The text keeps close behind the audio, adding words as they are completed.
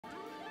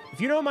If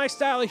you know my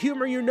style of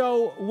humor, you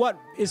know what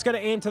is going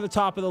to aim to the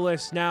top of the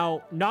list.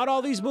 Now, not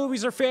all these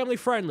movies are family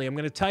friendly. I'm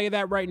going to tell you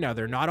that right now.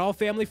 They're not all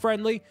family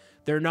friendly.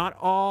 They're not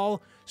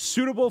all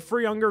suitable for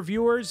younger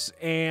viewers.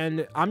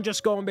 And I'm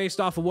just going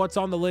based off of what's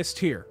on the list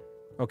here.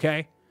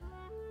 Okay?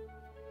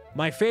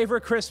 My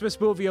favorite Christmas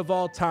movie of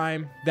all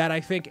time that I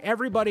think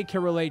everybody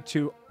can relate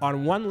to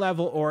on one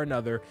level or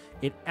another.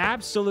 It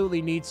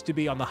absolutely needs to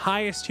be on the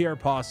highest tier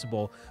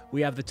possible.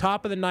 We have the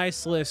top of the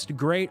nice list,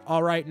 great,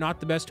 all right, not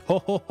the best,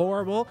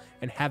 horrible,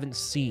 and haven't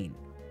seen,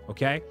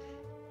 okay?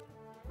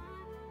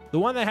 The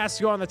one that has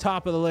to go on the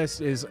top of the list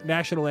is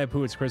National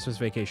Lampoon's Christmas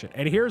Vacation,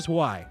 and here's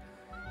why.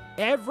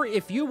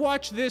 If you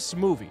watch this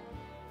movie,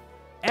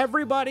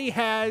 everybody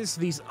has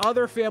these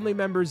other family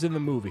members in the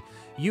movie.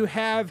 You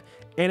have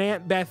an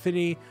Aunt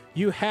Bethany.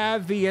 You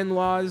have the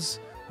in-laws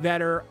that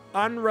are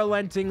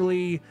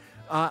unrelentingly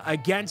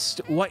against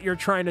what you're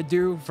trying to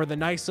do for the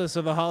niceness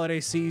of the holiday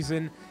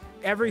season.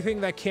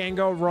 Everything that can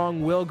go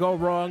wrong will go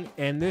wrong,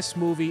 and this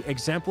movie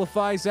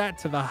exemplifies that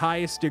to the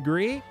highest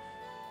degree.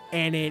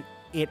 And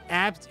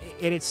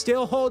it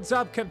still holds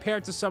up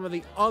compared to some of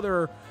the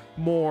other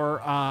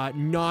more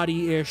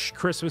naughty-ish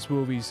Christmas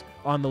movies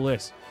on the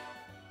list.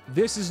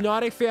 This is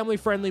not a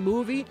family-friendly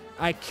movie.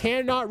 I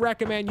cannot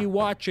recommend you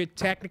watch it,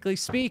 technically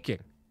speaking.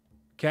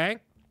 Okay?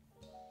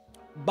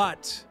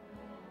 But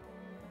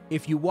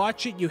if you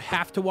watch it, you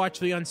have to watch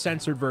the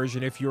uncensored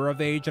version if you're of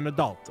age and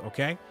adult,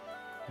 okay?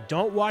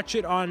 Don't watch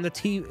it on the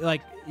TV.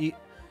 Like,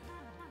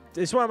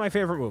 it's one of my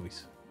favorite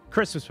movies.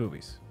 Christmas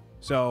movies.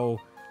 So,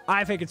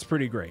 I think it's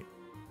pretty great.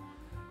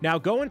 Now,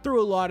 going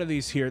through a lot of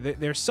these here,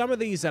 there's some of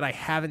these that I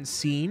haven't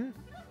seen.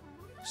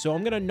 So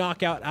I'm going to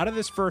knock out of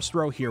this first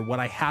row here what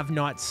I have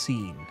not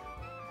seen.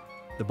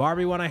 The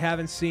Barbie one I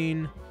haven't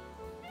seen.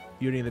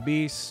 Beauty and the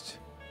Beast.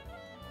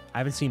 I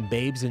haven't seen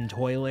Babes in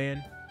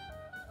Toyland.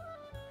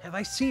 Have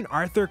I seen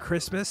Arthur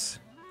Christmas?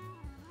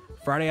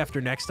 Friday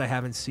After Next I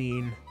haven't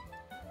seen.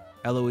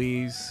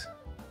 Eloise.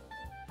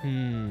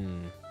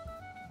 A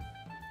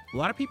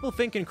lot of people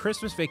thinking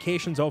Christmas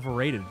Vacation's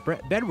overrated.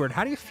 Bedward,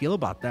 how do you feel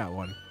about that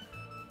one?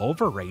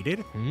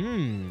 Overrated?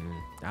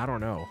 I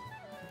don't know.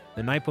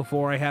 The Night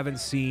Before I haven't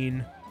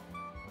seen.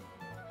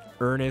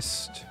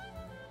 Ernest.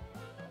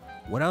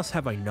 What else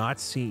have I not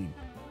seen?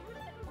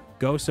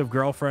 Ghosts of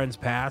Girlfriends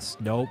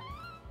Past? Nope.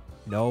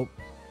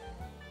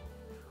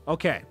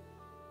 Okay.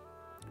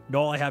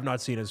 Noel I have not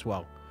seen as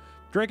well.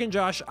 Drake and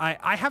Josh,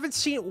 I haven't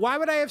seen... Why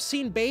would I have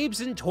seen Babes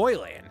in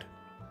Toyland?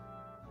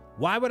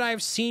 Why would I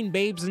have seen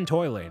Babes in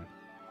Toyland?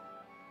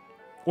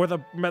 Or the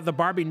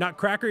Barbie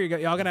Nutcracker?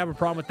 Y'all gonna have a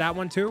problem with that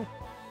one too?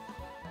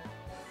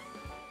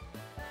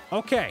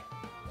 Okay.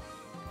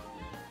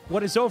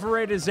 What is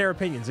overrated is their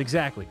opinions.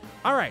 Exactly.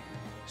 All right.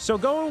 So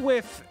going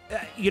with...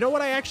 you know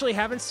what I actually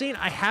haven't seen?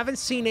 I haven't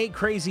seen 8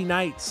 Crazy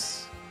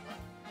Nights.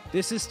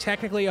 This is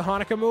technically a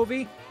Hanukkah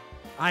movie.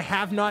 I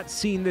have not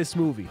seen this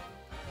movie.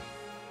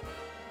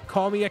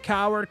 Call me a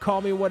coward.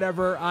 Call me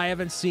whatever. I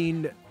haven't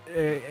seen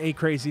 8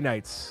 Crazy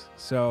Nights.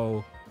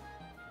 So...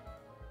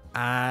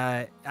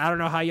 I don't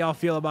know how y'all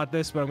feel about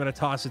this, but I'm going to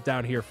toss it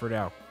down here for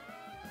now.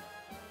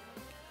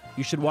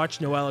 You should watch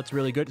Noelle. It's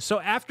really good. So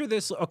after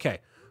this...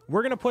 Okay.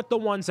 We're going to put the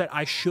ones that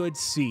I should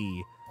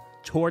see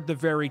toward the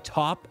very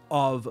top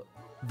of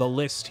the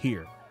list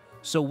here.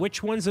 So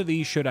which ones of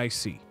these should I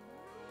see?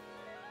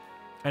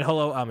 And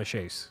hello,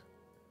 Amashase.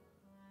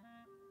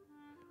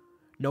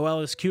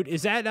 Noelle is cute.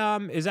 Is that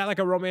like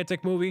a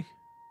romantic movie?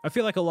 I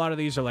feel like a lot of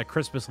these are like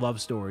Christmas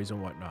love stories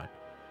and whatnot.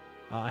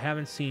 I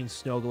haven't seen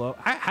Snow Globe.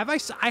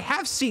 I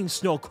have seen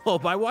Snow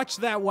Globe. I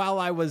watched that while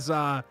I was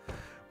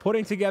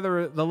putting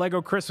together the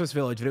Lego Christmas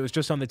Village, and it was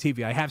just on the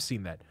TV. I have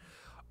seen that.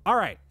 All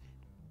right.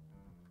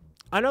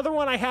 Another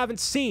one I haven't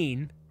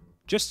seen,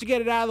 just to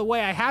get it out of the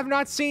way, I have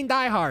not seen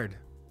Die Hard.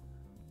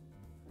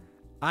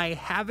 I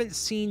haven't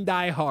seen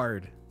Die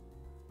Hard.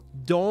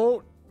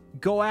 Don't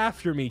go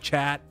after me,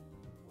 chat.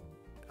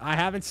 I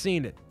haven't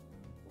seen it.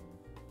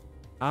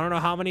 I don't know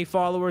how many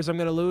followers I'm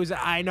going to lose.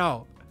 I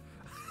know.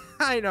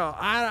 I know.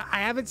 I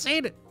haven't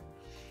seen it.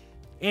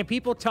 And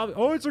people tell me,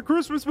 oh, it's a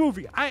Christmas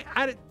movie.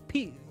 I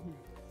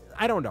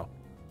don't know.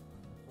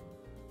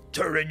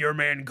 Turn in your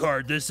man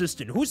card, the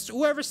assistant.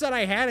 Whoever said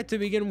I had it to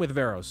begin with,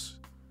 Veros?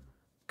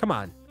 Come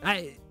on.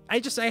 I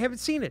haven't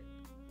seen it.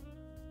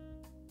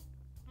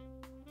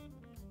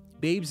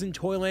 Babes in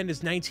Toyland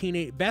is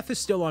 1980. Beth is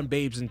still on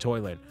Babes in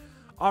Toyland.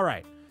 All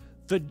right.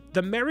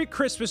 The Merry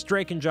Christmas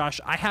Drake and Josh,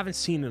 I haven't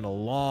seen in a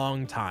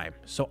long time.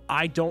 So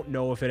I don't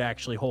know if it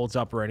actually holds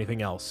up or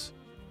anything else.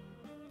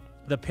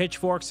 The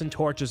Pitchforks and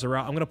Torches are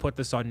out. I'm going to put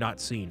this on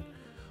not seen.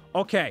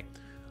 Okay.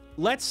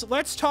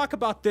 Let's talk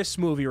about this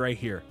movie right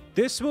here.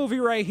 This movie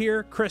right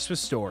here, Christmas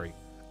Story.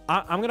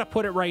 I'm going to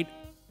put it right.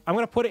 I'm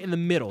going to put it in the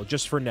middle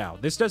just for now.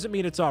 This doesn't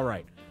mean it's all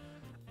right.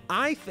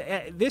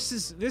 This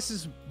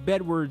is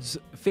Bedward's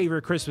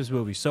favorite Christmas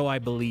movie, so I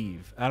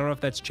believe. I don't know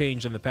if that's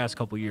changed in the past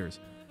couple years.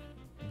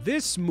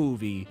 This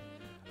movie,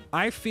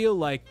 I feel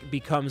like,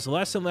 becomes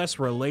less and less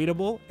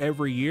relatable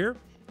every year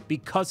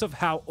because of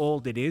how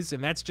old it is,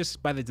 and that's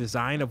just by the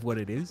design of what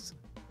it is.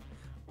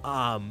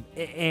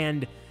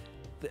 And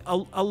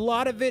A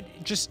lot of it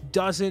just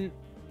doesn't.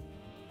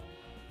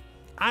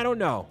 I don't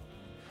know.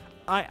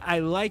 I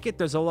like it.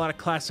 There's a lot of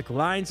classic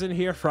lines in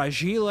here.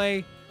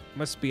 Fragile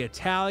must be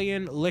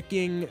Italian.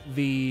 Licking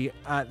the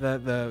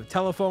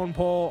telephone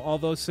pole. All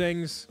those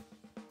things.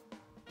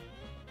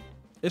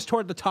 It's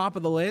toward the top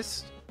of the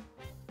list.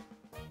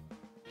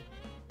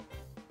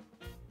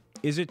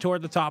 Is it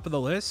toward the top of the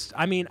list?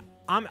 I mean,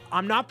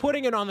 I'm not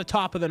putting it on the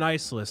top of the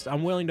nice list.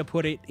 I'm willing to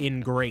put it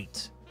in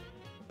great.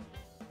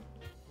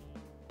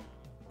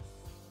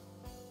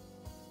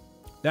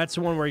 That's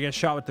the one where he gets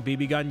shot with the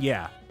BB gun?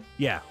 Yeah.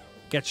 Yeah.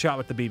 Gets shot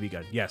with the BB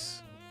gun.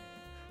 Yes.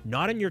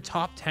 Not in your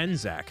top 10,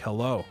 Zach.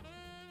 Hello.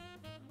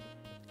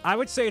 I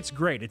would say it's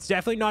great. It's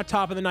definitely not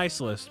top of the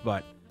nice list,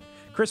 but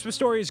Christmas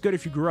Story is good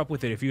if you grew up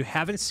with it. If you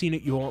haven't seen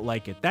it, you won't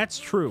like it. That's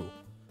true.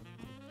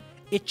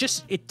 It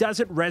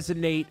doesn't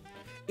resonate.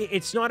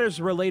 It's not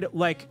as related.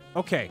 Like,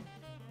 okay.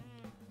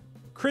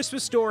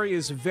 Christmas Story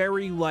is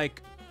very,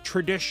 like,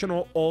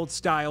 traditional,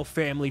 old-style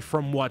family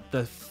from, what,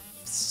 the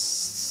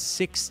 60s?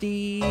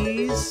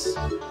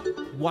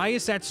 Why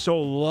is that so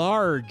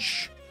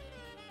large?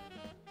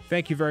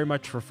 Thank you very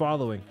much for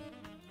following.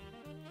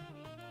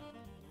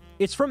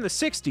 It's from the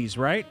 60s,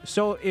 right?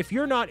 So if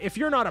you're not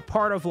a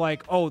part of,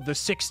 like, oh, the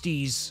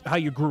 60s, how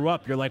you grew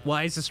up, you're like,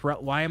 why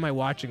am I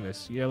watching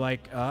this? You're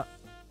like,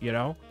 you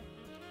know?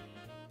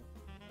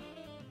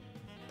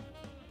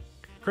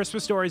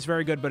 Christmas Story is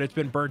very good, but it's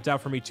been burnt out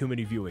for me too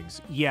many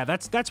viewings. Yeah,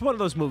 that's one of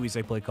those movies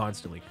I play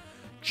constantly.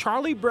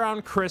 Charlie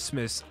Brown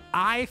Christmas,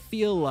 I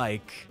feel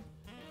like,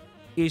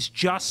 is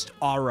just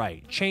all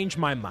right. Change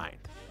my mind.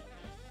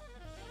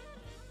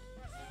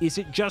 Is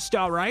it just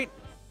all right?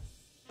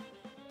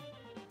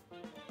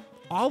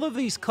 All of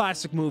these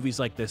classic movies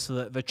like this,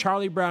 the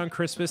Charlie Brown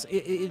Christmas,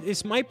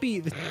 this might be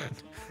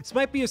this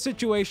might be a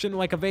situation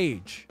like of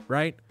age,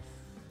 right?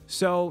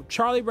 So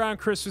Charlie Brown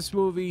Christmas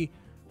movie,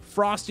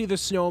 Frosty the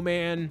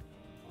Snowman,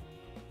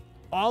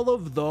 all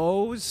of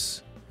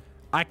those,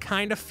 I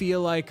kind of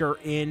feel like are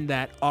in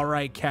that all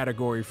right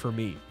category for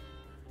me.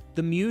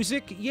 The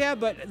music, yeah,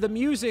 but the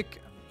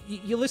music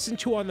you listen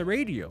to on the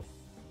radio.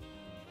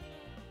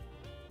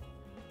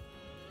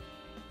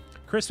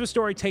 Christmas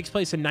Story takes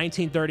place in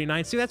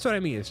 1939. See, that's what I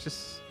mean. It's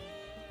just...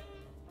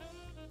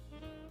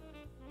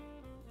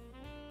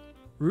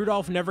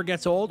 Rudolph never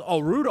gets old? Oh,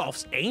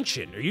 Rudolph's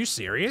ancient. Are you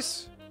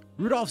serious?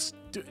 Rudolph's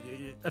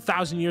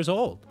 1,000 years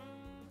old.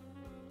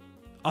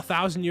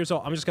 1,000 years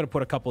old. I'm just going to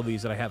put a couple of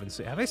these that I haven't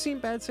seen. Have I seen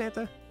Bad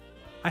Santa?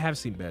 I have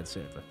seen Bad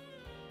Santa.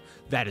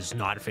 That is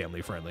not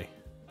family friendly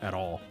at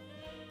all.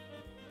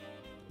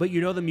 But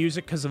you know the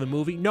music because of the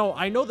movie? No,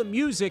 I know the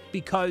music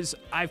because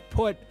I've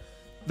put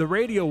the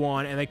radio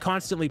on and they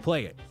constantly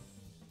play it.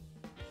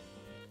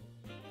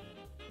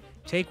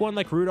 Take one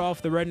like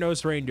Rudolph the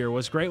Red-Nosed Reindeer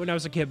was great when I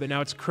was a kid, but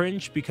now it's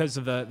cringe because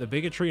of the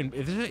bigotry. And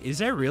is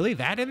there really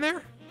that in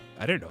there?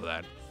 I didn't know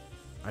that.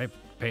 I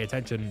pay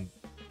attention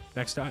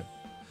next time.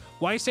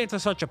 Why is Santa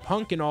such a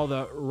punk in all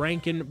the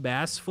Rankin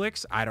Bass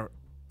flicks?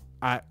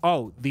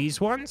 Oh,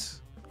 these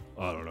ones?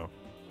 I don't know.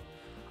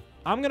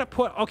 I'm gonna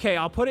put, okay,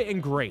 I'll put it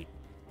in great.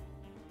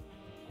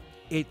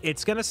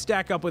 It's gonna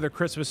stack up with A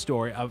Christmas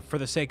Story for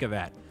the sake of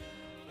that.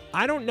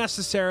 I don't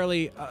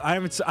necessarily, I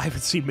haven't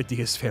seen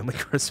Medea's Family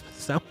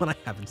Christmas. That one I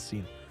haven't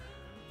seen.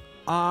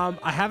 I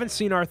haven't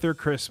seen Arthur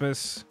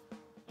Christmas.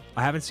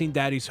 I haven't seen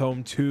Daddy's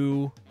Home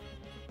 2.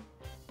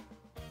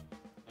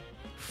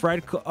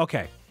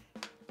 Okay.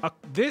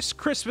 This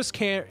Christmas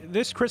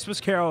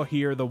Carol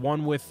here, the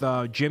one with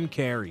Jim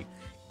Carrey,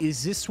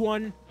 is this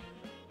one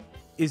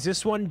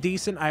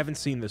decent? I haven't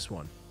seen this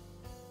one.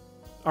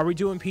 Are we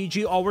doing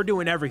PG? Oh, we're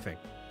doing everything.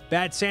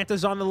 Bad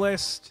Santa's on the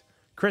list.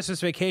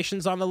 Christmas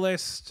Vacation's on the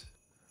list.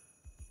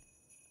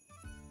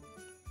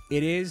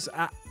 It is.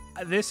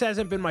 This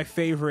hasn't been my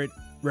favorite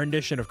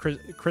rendition of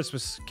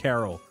Christmas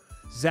Carol.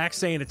 Zach's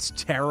saying it's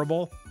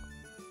terrible.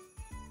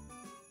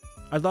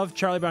 I love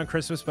Charlie Brown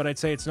Christmas, but I'd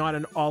say it's not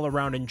an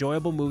all-around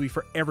enjoyable movie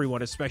for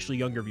everyone, especially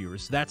younger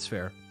viewers. That's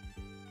fair.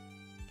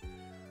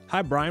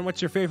 Hi, Brian.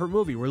 What's your favorite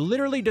movie? We're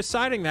literally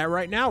deciding that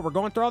right now. We're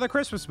going through all the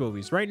Christmas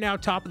movies. Right now,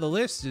 top of the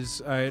list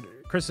is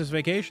Christmas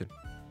Vacation.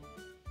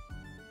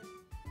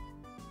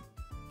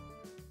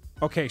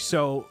 Okay,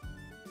 so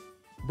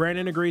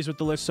Brandon agrees with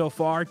the list so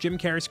far. Jim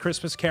Carrey's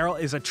Christmas Carol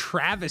is a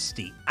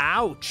travesty.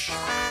 Ouch.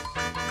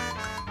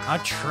 A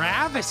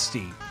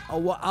travesty. Oh,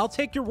 well, I'll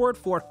take your word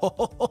for it.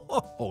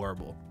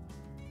 Horrible.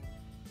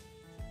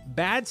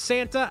 Bad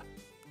Santa.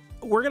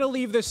 We're gonna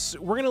leave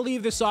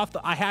this off.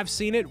 I have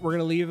seen it. We're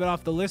gonna leave it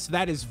off the list.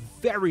 That is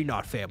very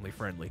not family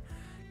friendly.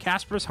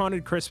 Casper's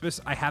Haunted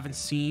Christmas. I haven't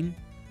seen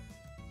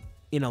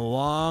in a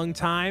long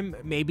time,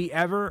 maybe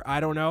ever. I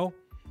don't know.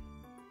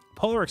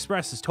 Polar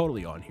Express is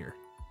totally on here.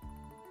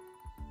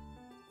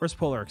 Where's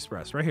Polar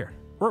Express? Right here.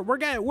 We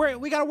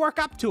gotta work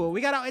up to it. We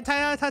gotta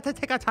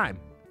take our time.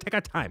 Take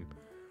our time.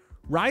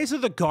 Rise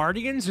of the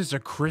Guardians is a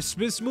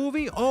Christmas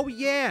movie? Oh,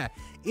 yeah.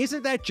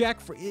 Isn't that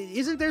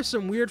isn't there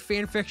some weird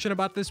fan fiction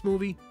about this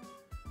movie?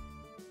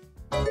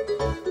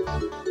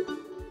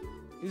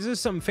 Is this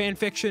some fan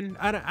fiction?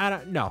 I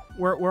don't know.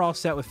 We're all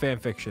set with fan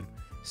fiction.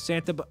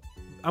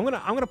 I'm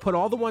gonna put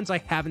all the ones I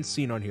haven't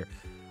seen on here.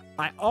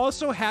 I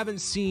also haven't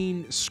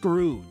seen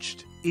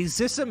Scrooged. Is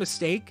this a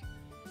mistake?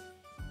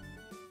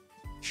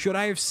 Should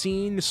I have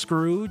seen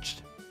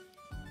Scrooged?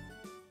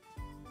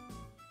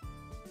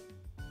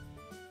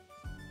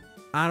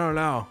 I don't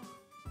know.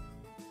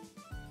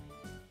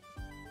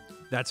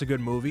 That's a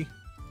good movie.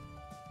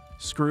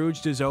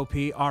 Scrooged is OP.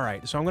 All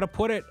right, so I'm gonna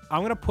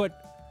put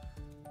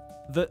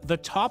the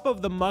top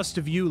of the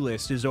must-view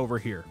list is over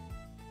here.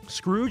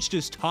 Scrooged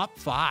is top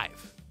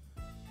 5.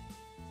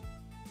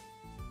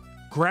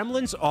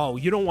 Gremlins? Oh,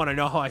 you don't want to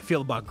know how I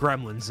feel about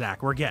Gremlins,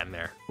 Zach. We're getting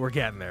there. We're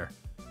getting there.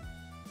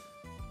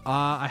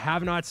 I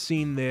have not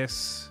seen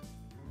this.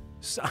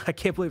 I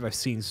can't believe I've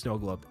seen Snow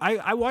Globe.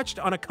 I watched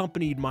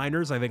Unaccompanied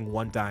Minors, I think,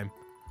 one time.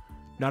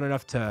 Not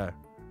enough to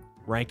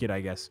rank it, I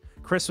guess.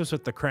 Christmas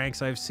with the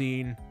Cranks I've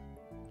seen.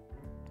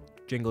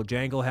 Jingle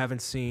Jangle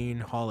haven't seen.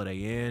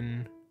 Holiday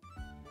Inn.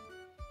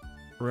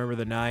 Remember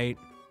the Night.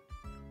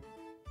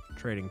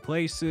 Trading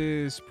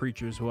Places.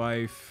 Preacher's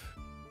Wife.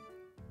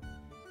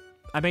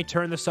 I may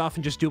turn this off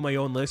and just do my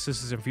own list.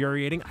 This is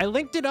infuriating. I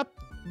linked it up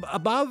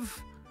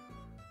above.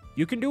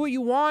 You can do what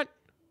you want.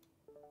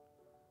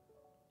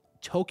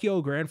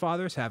 Tokyo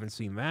Grandfathers. Haven't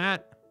seen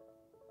that.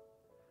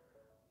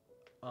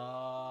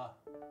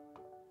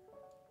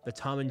 The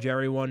Tom and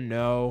Jerry one,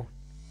 no.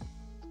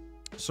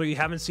 So you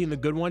haven't seen the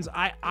good ones?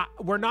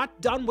 We're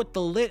not done with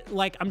the lit.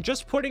 Like, I'm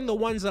just putting the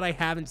ones that I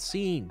haven't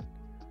seen.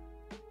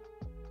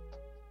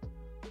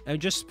 I'm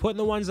just putting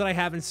the ones that I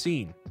haven't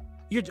seen.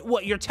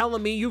 You're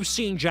telling me you've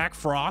seen Jack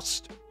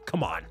Frost?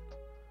 Come on.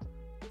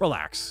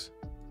 Relax.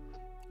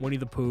 Winnie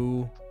the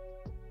Pooh.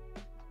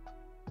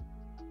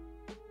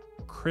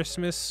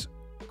 Christmas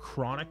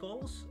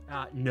Chronicles?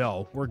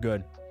 No, we're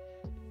good.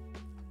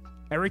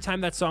 Every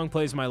time that song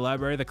plays in my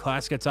library, the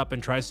class gets up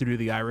and tries to do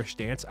the Irish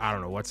dance. I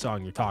don't know what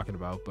song you're talking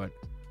about, but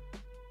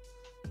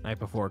Night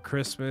Before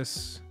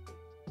Christmas.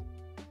 I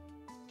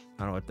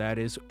don't know what that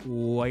is.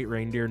 White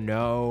Reindeer,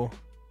 no.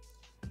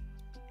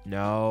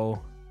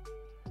 No.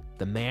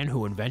 The Man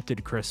Who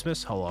Invented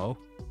Christmas, hello.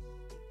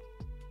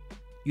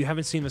 You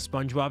haven't seen the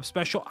SpongeBob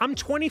special? I'm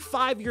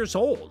 25 years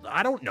old.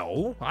 I don't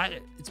know.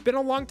 It's been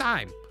a long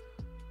time.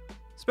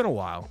 It's been a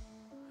while.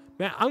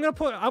 Man, I'm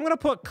gonna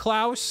put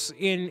Klaus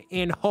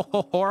in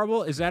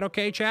horrible. Is that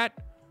okay, chat?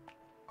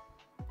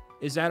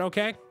 Is that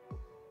okay?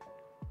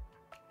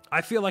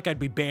 I feel like I'd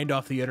be banned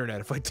off the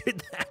internet if I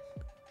did that.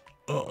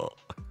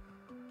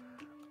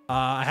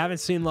 I haven't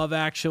seen Love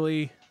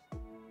Actually.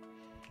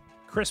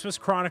 Christmas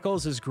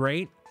Chronicles is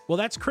great. Well,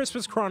 that's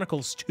Christmas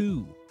Chronicles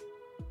 2.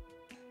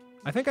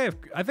 I think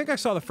I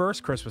saw the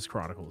first Christmas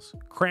Chronicles.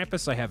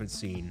 Krampus I haven't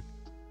seen.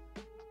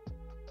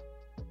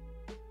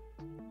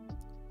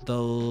 The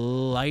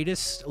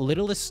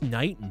Littlest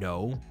Night?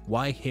 No.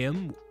 Why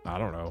him? I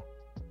don't know.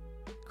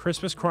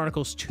 Christmas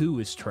Chronicles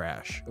 2 is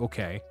trash.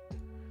 Okay.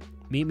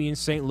 Meet Me in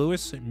St.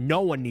 Louis?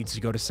 No one needs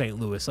to go to St.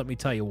 Louis. Let me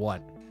tell you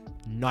what.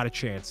 Not a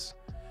chance.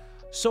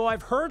 So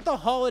I've heard The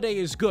Holiday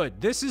is good.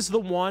 This is the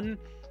one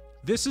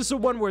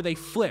where they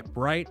flip,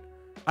 right?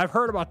 I've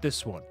heard about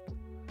this one.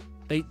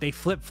 They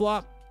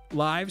flip-flop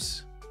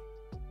lives.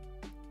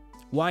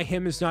 Why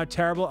him is not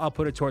terrible. I'll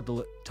put it toward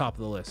the top of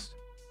the list.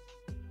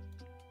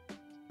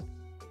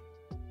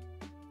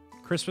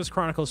 Christmas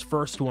Chronicles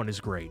first one is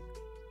great.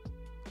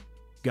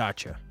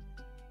 Gotcha.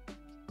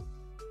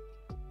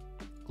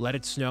 Let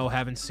It Snow,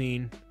 haven't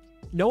seen.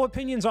 No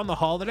opinions on The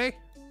Holiday?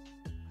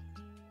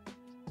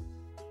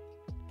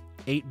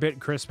 8-Bit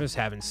Christmas,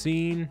 haven't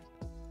seen.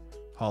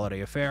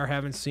 Holiday Affair,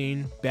 haven't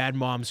seen. Bad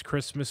Moms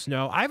Christmas,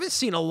 no. I haven't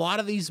seen a lot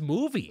of these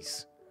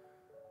movies.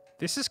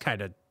 This is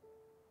kind of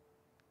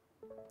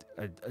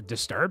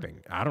disturbing.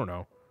 I don't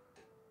know.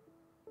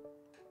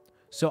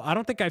 So I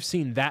don't think I've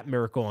seen That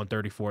Miracle on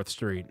 34th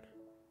Street.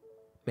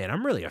 Man,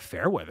 I'm really a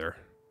fair weather.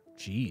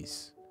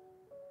 Jeez.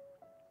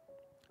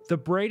 The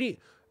Brady...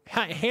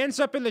 Hands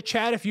up in the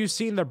chat if you've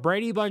seen the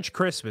Brady Bunch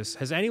Christmas.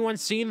 Has anyone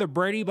seen the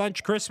Brady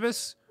Bunch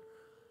Christmas?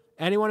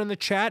 Anyone in the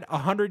chat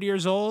 100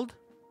 years old?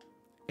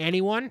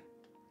 Anyone?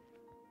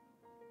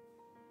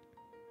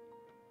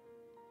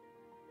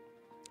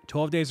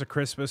 12 Days of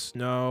Christmas,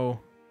 no.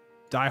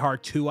 Die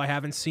Hard 2 I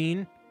haven't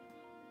seen.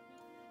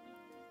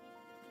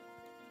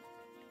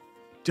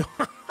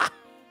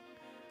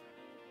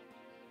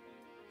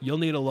 You'll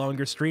need a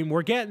longer stream.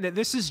 We're getting it.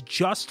 This is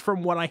just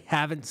from what I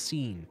haven't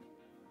seen.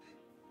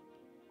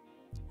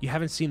 You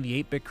haven't seen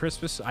the 8-Bit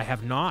Christmas? I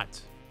have not.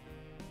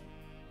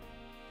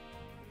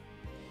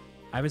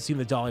 I haven't seen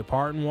the Dolly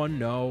Parton one.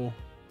 No.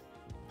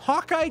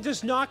 Hawkeye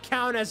does not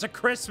count as a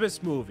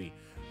Christmas movie.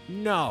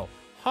 No.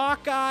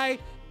 Hawkeye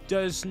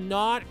does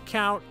not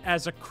count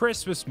as a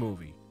Christmas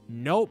movie.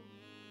 Nope.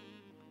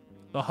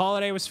 The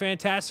Holiday was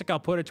fantastic. I'll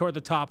put it toward the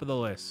top of the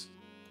list.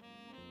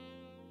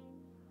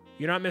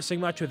 You're not missing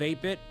much with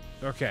 8-Bit?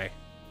 Okay.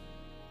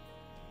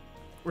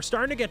 We're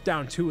starting to get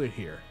down to it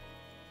here.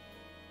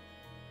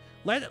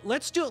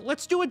 Let's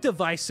do a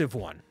divisive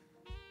one.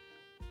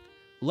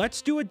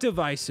 Let's do a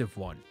divisive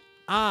one.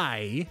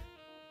 I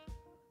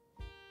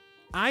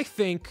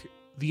think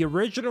the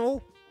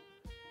original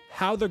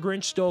How the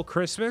Grinch Stole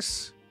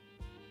Christmas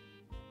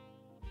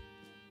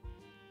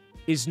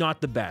is not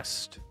the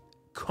best.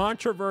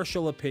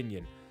 Controversial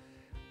opinion.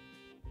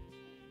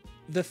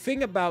 The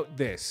thing about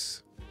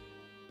this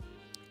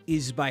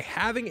is by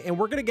having, and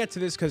we're going to get to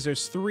this because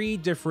there's 3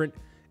 different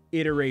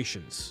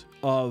iterations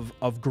of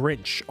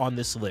Grinch on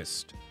this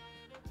list.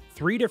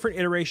 3 different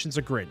iterations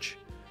of Grinch.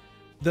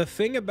 The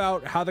thing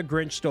about How the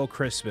Grinch Stole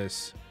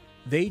Christmas,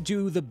 they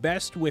do the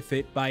best with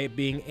it by it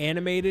being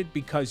animated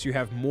because you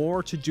have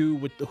more to do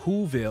with the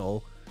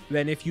Whoville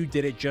than if you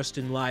did it just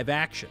in live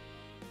action,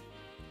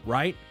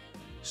 right?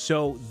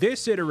 So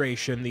this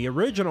iteration, the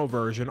original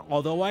version,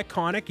 although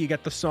iconic, you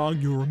get the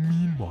song, "You're a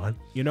Mean One,"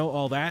 you know,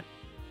 all that.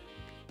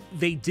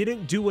 They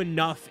didn't do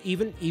enough,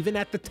 even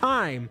at the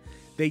time,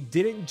 they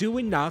didn't do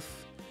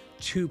enough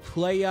to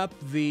play up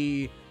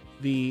the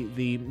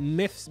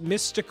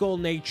mystical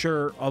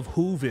nature of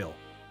Whoville.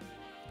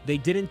 They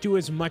didn't do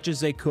as much as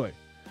they could.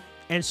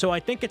 And so I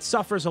think it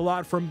suffers a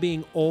lot from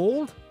being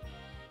old.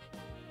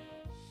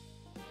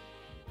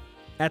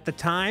 At the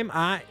time,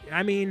 I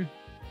mean,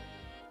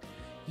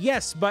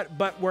 yes, but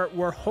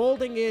we're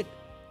holding it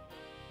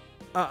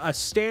a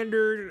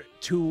standard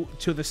to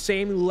the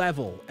same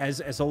level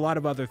as a lot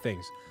of other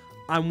things.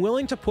 I'm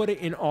willing to put it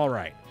in all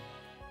right.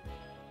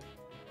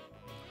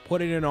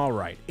 Put it in all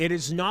right. It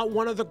is not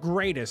one of the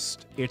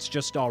greatest. It's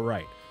just all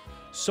right.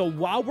 So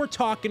while we're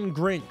talking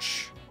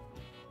Grinch,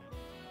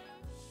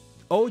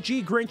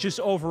 OG Grinch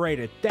is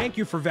overrated. Thank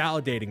you for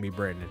validating me,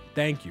 Brandon.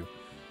 Thank you.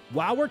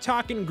 While we're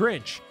talking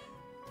Grinch,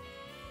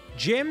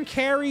 Jim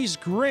Carrey's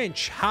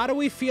Grinch. How do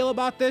we feel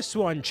about this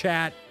one,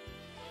 chat?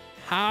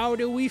 How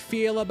do we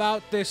feel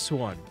about this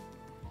one?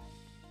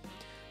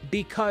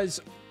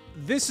 Because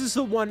this is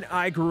the one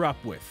I grew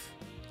up with,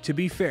 to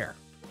be fair.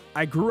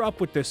 I grew up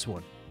with this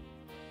one.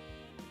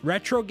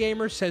 Retro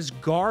Gamer says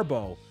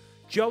Garbo.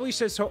 Joey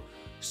says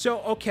so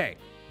okay.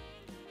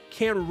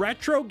 Can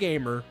Retro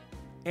Gamer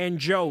and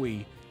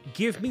Joey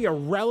give me a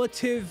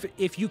relative,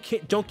 if you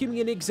can't, don't give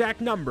me an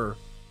exact number,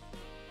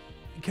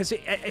 because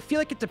I feel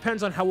like it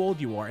depends on how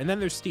old you are. And then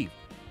there's Steve.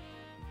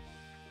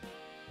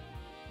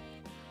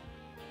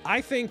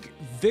 I think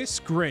this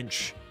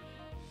Grinch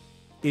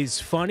is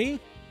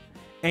funny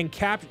and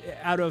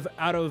out of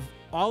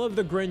all of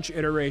the Grinch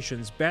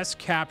iterations, best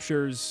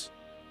captures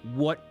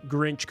what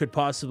Grinch could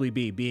possibly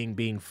be,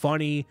 being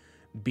funny,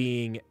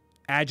 being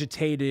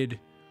agitated,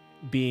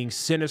 being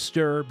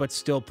sinister, but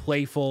still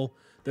playful.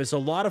 There's a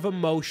lot of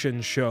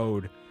emotion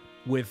showed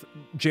with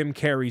Jim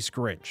Carrey's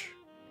Grinch.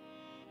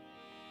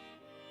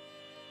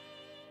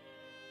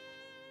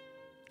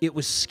 It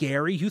was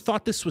scary. You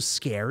thought this was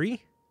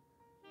scary?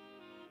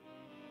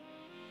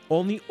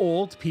 Only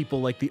old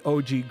people like the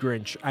OG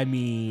Grinch. I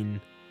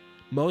mean,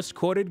 most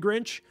quoted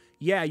Grinch?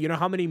 Yeah, you know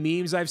how many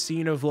memes I've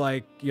seen of,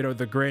 like, you know,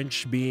 the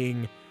Grinch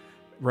being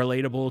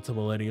relatable to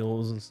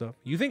millennials and stuff?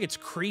 You think it's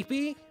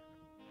creepy?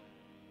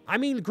 I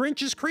mean,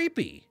 Grinch is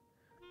creepy.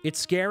 It's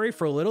scary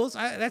for littles.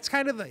 That's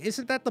kind of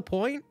isn't that the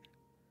point?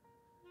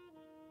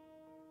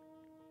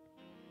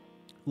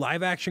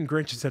 Live action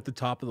Grinch is at the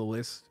top of the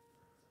list.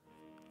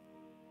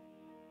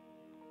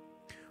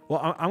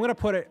 Well, I'm going to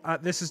put it,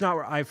 this is not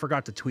where I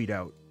forgot to tweet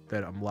out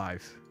that I'm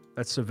live.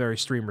 That's a very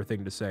streamer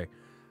thing to say.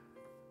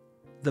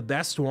 The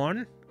best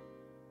one?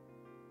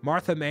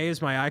 Martha May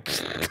is my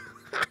icon.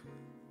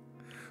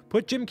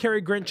 Put Jim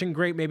Carrey, Grinch, and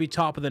Great maybe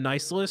top of the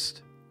nice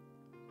list.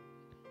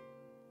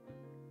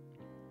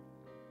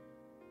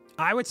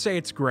 I would say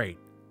it's great.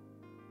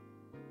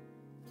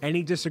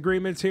 Any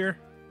disagreements here?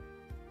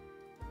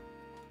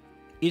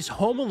 Is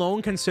Home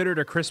Alone considered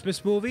a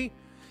Christmas movie?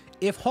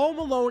 If Home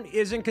Alone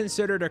isn't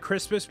considered a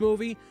Christmas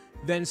movie,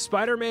 then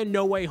Spider-Man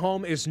No Way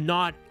Home is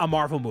not a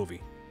Marvel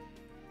movie.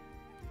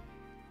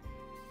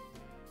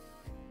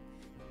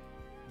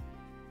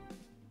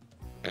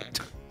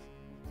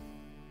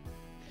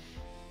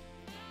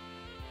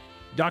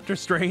 Doctor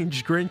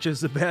Strange Grinch is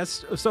the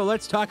best. So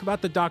let's talk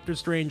about the Doctor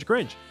Strange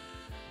Grinch.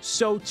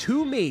 So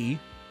to me,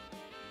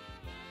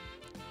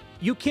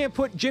 you can't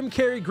put Jim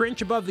Carrey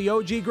Grinch above the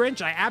OG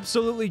Grinch. I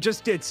absolutely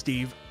just did,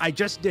 Steve. I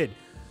just did.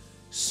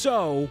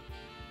 So,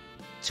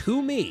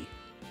 to me,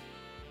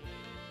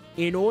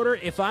 in order,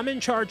 if I'm in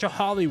charge of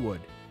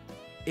Hollywood,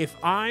 if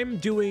I'm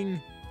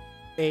doing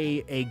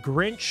a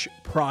Grinch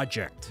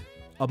project,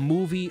 a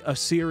movie, a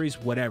series,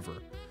 whatever,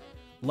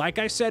 like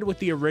I said with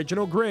the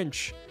original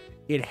Grinch,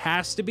 it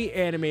has to be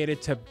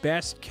animated to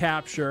best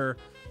capture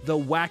the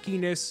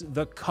wackiness,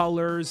 the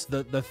colors,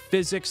 the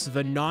physics,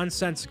 the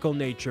nonsensical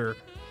nature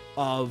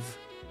of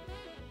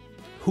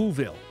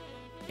Whoville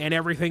and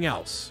everything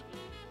else.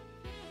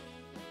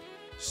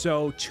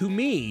 So to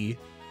me,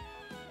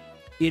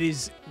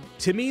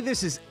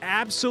 this is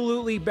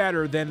absolutely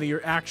better than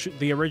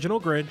the original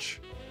Grinch.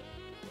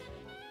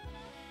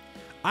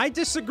 I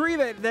disagree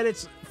that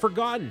it's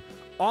forgotten.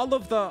 All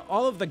of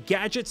the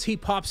gadgets he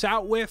pops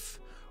out with,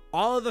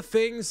 all of the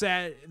things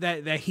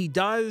that he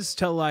does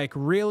to, like,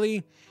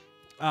 really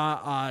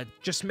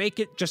just make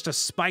it just a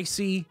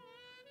spicy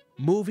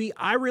movie.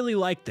 I really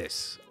like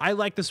this. I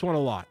like this one a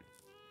lot.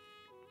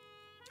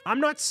 I'm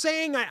not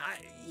saying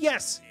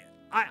yes,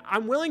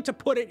 I'm willing to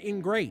put it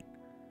in great.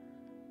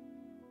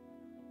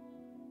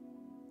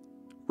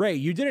 Ray,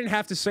 you didn't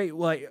have to say,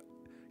 like,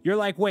 you're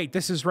like, wait,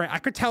 this is Ray. I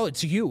could tell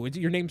it's you.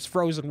 Your name's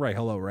Frozen Ray.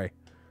 Hello, Ray.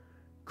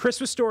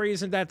 Christmas Story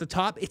isn't at the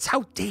top. It's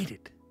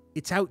outdated.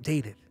 It's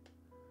outdated.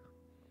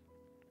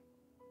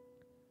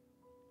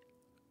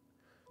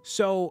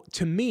 So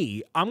to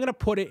me, I'm going to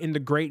put it in the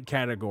great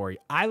category.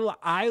 I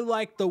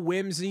like the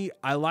whimsy.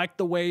 I like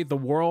the way the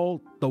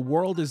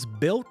world is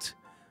built.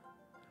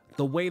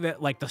 The way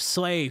that, like, the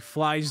sleigh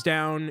flies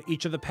down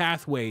each of the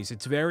pathways.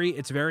 It's very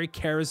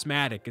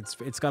charismatic.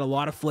 It's got a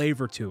lot of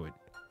flavor to it.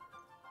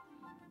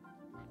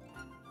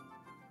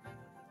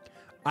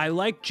 I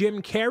like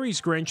Jim Carrey's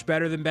Grinch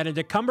better than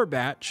Benedict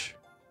Cumberbatch.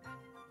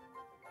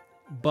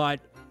 But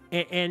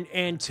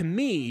and to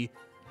me,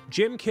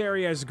 Jim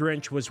Carrey as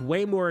Grinch was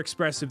way more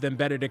expressive than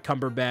Benedict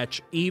Cumberbatch,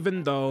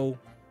 even though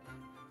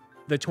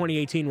the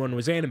 2018 one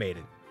was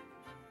animated.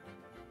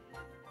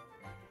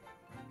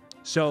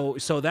 So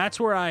that's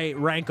where I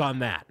rank on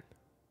that.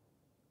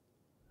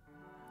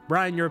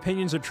 Brian, your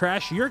opinions are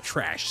trash. You're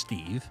trash,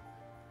 Steve.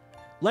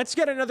 Let's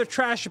get another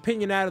trash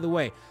opinion out of the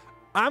way.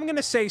 I'm going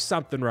to say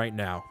something right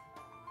now.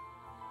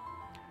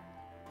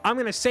 I'm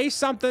going to say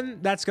something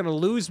that's going to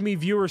lose me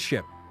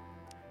viewership.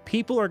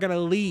 People are going to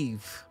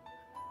leave.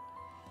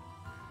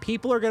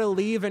 People are going to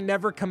leave and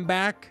never come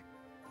back.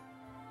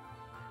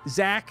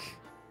 Zach,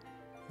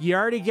 you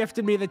already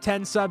gifted me the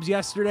 10 subs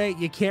yesterday.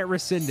 You can't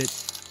rescind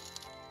it.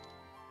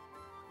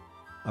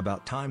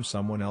 About time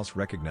someone else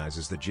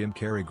recognizes the Jim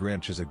Carrey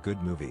Grinch is a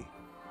good movie.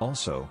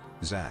 Also,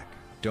 Zach,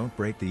 don't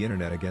break the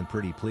internet again,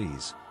 pretty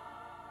please.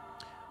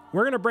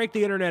 We're going to break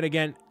the internet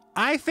again.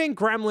 I think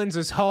Gremlins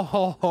is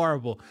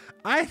horrible.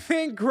 I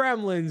think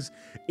Gremlins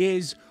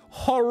is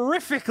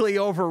horrifically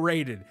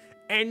overrated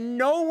and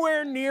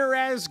nowhere near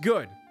as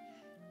good.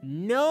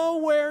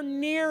 Nowhere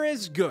near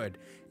as good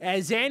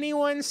as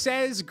anyone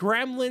says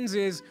Gremlins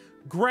is.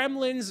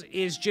 Gremlins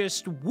is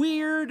just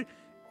weird.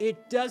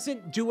 It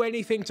doesn't do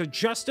anything to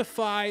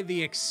justify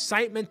the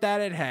excitement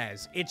that it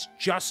has. It's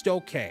just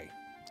okay.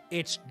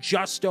 It's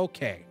just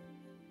okay.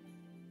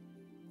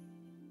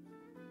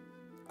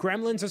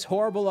 Gremlins is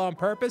horrible on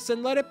purpose,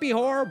 and let it be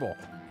horrible.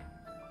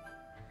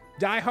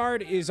 Die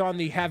Hard is on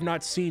the have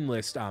not seen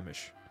list,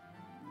 Amish.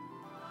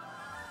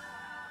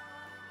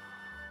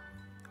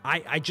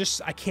 I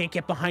can't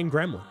get behind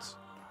Gremlins.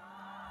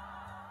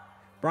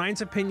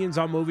 Brian's opinions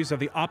on movies are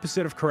the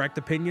opposite of correct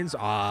opinions.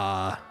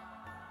 Yeah,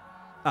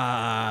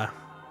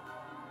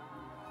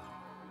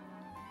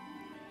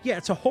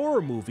 it's a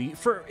horror movie.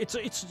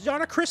 It's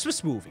not a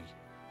Christmas movie.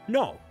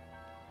 No.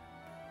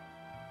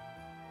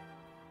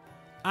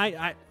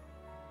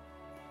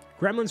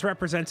 Gremlins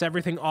represents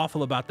everything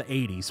awful about the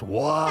 80s.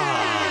 Wow.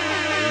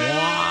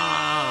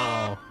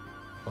 Wow.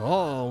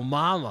 Oh,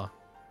 mama.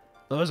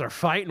 Those are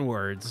fighting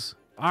words.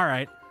 All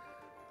right.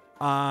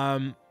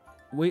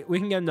 We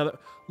can get another.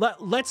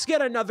 Let's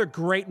get another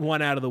great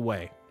one out of the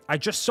way. I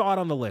just saw it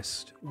on the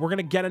list. We're going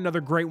to get another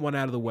great one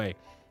out of the way.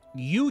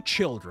 You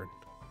children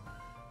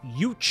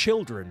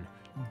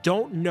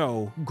don't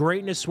know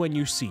greatness when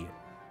you see it.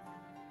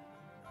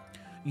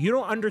 You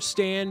don't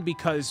understand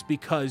because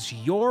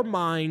your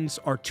minds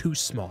are too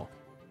small.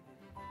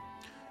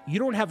 You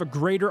don't have a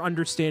greater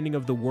understanding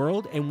of the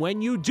world, and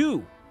when you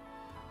do,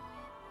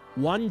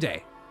 one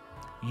day,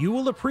 you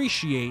will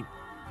appreciate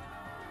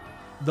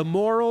the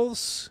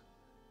morals,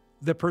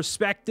 the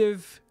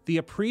perspective, the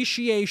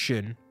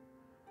appreciation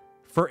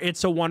for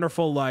It's a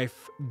Wonderful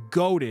Life.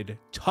 Goated,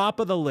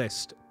 top of the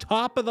list,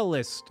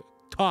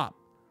 top.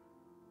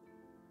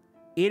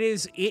 It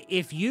is,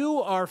 if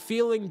you are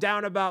feeling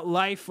down about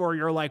life or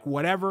you're like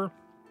whatever,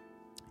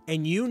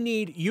 and you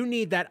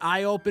need that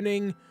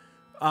eye-opening,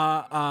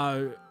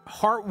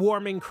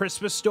 heartwarming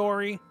Christmas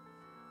story,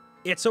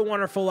 It's a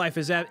Wonderful Life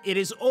it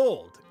is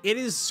old. It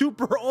is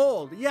super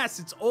old. Yes,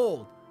 it's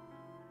old.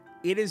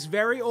 It is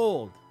very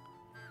old.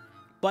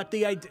 But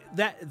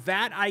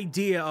that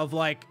idea of,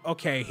 like,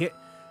 okay,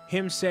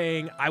 him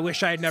saying, I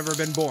wish I had never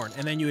been born,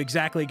 and then you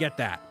exactly get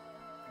that.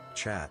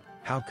 Chat.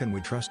 How can we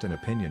trust an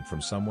opinion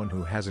from someone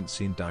who hasn't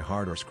seen Die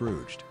Hard or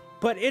Scrooged?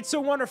 But It's a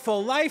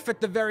Wonderful Life,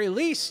 at the very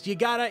least, you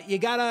gotta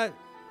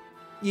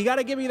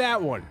give me that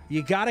one.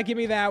 You gotta give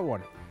me that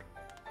one.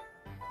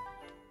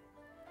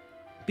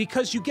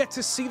 Because you get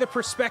to see the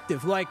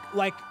perspective. Like,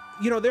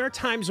 you know, there are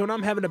times when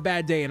I'm having a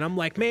bad day and I'm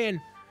like,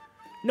 man,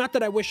 not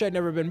that I wish I'd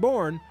never been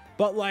born,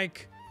 but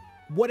like,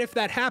 what if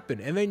that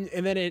happened? And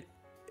then it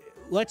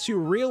lets you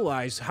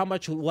realize how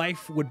much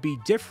life would be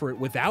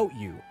different without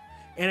you.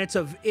 And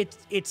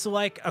it's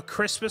like a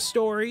Christmas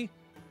Story.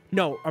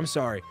 No, I'm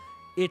sorry.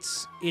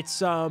 It's what's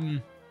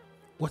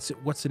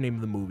the name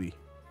of the movie?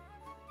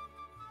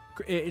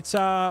 It's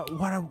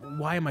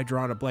why am I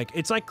drawing a blank?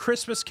 It's like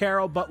Christmas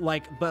Carol, but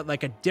like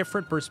a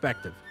different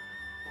perspective.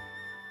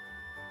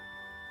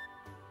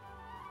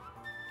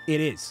 It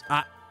is.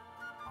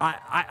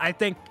 I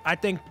think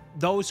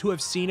those who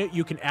have seen it,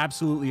 you can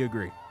absolutely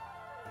agree.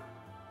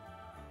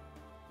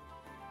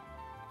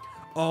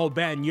 Oh,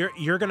 Ben,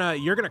 you're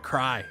gonna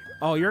cry.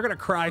 Oh, you're gonna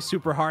cry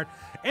super hard.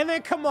 And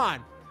then come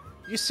on.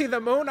 You see the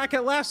moon? I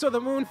can lasso the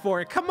moon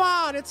for it. Come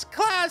on, it's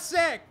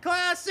classic!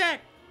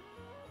 Classic!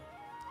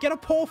 Get a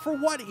poll for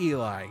what,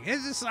 Eli?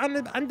 It's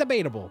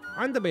undebatable.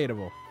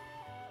 Undebatable.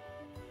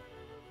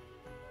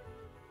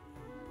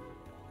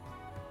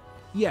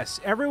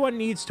 Yes, everyone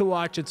needs to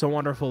watch It's a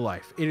Wonderful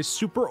Life. It is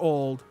super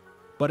old,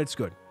 but it's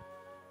good.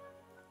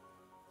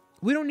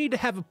 We don't need to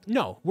have a...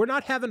 No, we're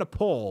not having a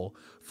poll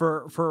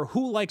for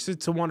who likes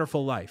It's a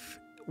Wonderful Life.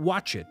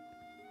 Watch it.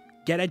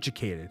 Get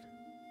educated,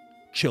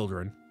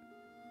 children.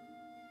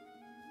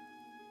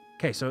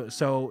 Okay,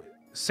 so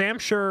Sam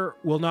sure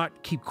will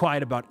not keep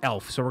quiet about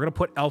Elf, so we're going to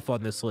put Elf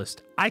on this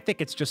list. I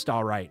think it's just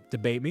all right.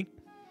 Debate me.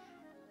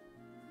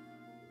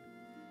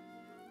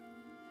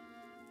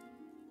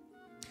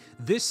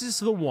 This is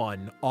the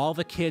one all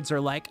the kids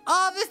are like,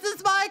 oh, this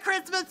is my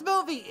Christmas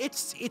movie.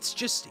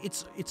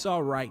 It's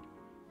all right.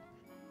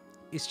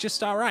 It's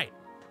just all right.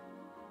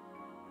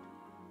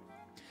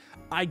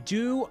 I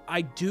do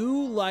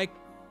like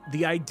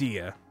the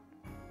idea,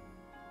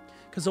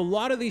 because a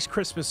lot of these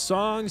Christmas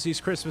songs,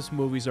 these Christmas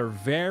movies are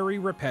very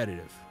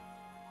repetitive.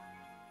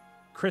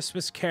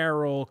 Christmas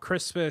Carol,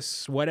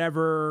 Christmas,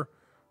 whatever.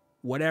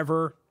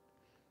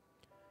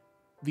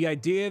 The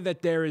idea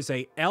that there is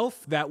a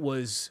elf that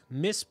was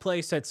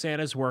misplaced at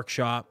Santa's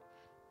workshop,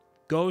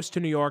 goes to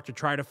New York to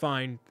try to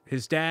find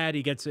his dad.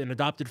 He gets an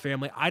adopted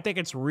family. I think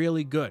it's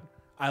really good.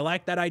 I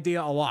like that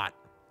idea a lot.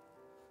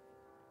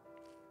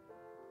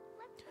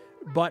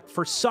 But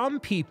for some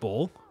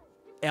people,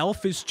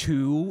 Elf is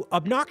too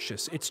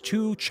obnoxious. It's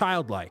too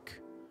childlike.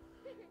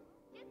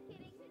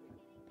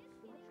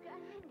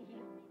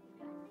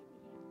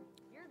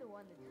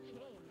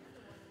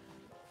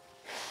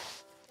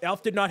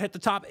 Elf did not hit the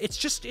top. It's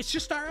just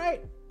all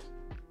right.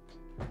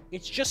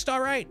 It's just all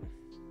right.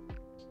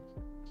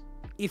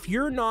 If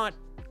you're not,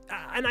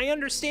 and I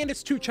understand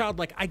it's too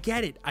childlike. I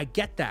get it. I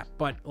get that.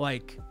 But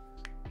like,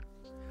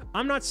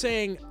 I'm not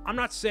saying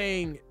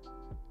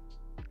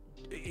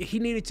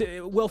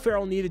Will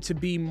Ferrell needed to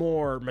be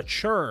more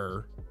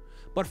mature,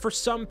 but for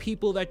some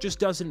people that just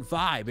doesn't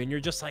vibe, and you're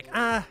just like,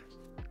 ah.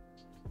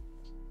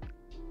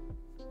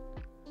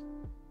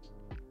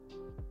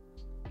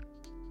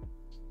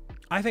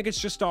 I think it's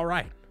just all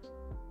right.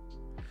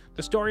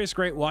 The story is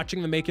great.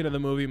 Watching the making of the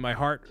movie, my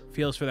heart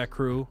feels for that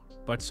crew,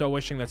 but so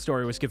wishing that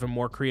story was given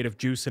more creative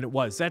juice than it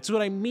was. That's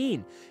what I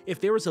mean.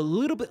 If there was a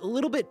little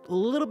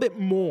bit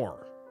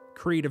more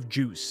creative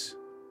juice.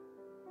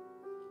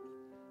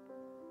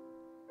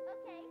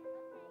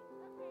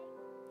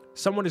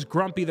 Someone is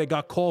grumpy they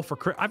got coal for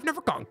Christmas. I've never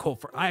gotten coal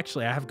for... I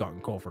have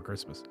gotten coal for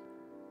Christmas.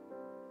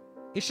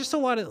 It's just a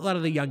lot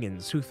of the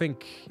youngins who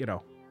think, you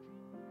know...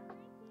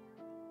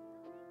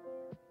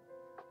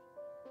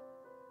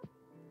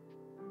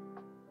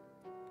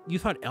 You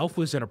thought Elf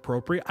was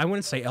inappropriate? I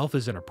wouldn't say Elf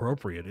is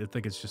inappropriate. I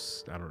think it's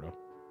just... I don't know.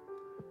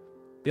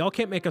 They all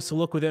can't make us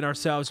look within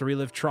ourselves to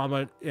relive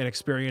trauma and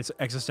experience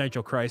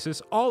existential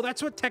crisis. Oh,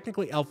 that's what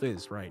technically Elf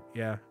is, right?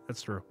 Yeah,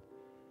 that's true.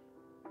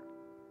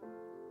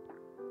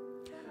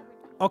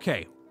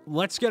 Okay,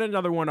 let's get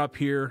another one up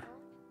here.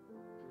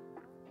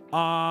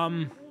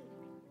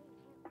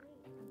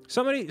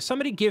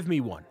 Somebody give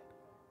me one.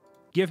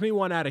 Give me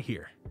one out of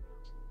here.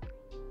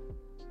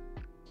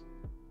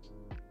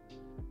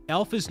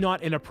 Elf is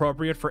not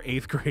inappropriate for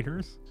 8th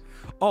graders.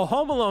 Oh,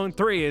 Home Alone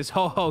 3 is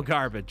ho-ho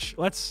garbage.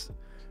 Let's...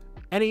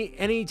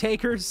 Any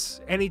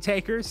takers? Any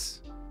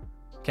takers?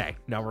 Okay,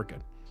 no, we're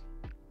good.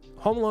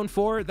 Home Alone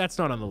 4, that's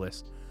not on the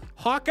list.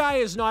 Hawkeye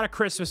is not a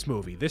Christmas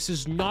movie. This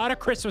is not a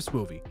Christmas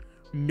movie.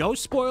 No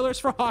spoilers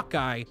for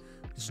Hawkeye.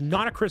 It's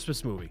not a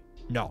Christmas movie.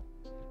 No.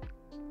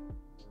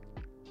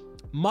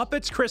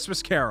 Muppets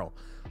Christmas Carol.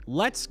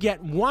 Let's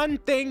get one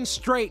thing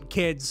straight,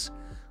 kids.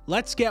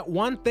 Let's get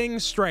one thing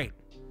straight.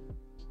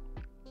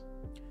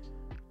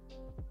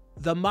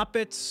 The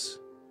Muppets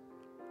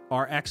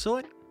are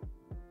excellent.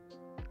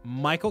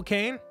 Michael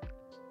Caine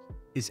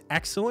is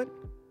excellent.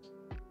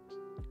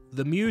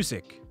 The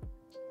music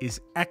is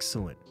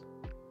excellent.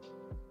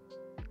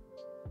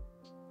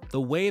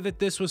 The way that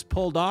this was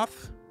pulled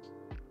off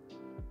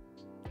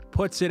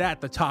puts it at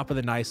the top of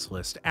the nice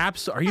list.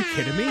 Are you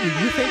kidding me?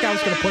 Did you think I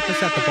was going to put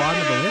this at the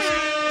bottom of the list?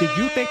 Did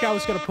you think I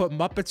was going to put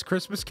Muppets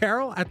Christmas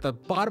Carol at the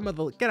bottom of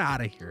the... Get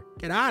out of here.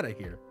 Get out of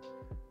here.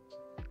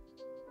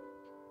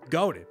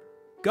 Goated.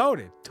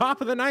 Goated.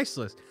 Top of the nice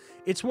list.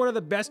 It's one of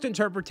the best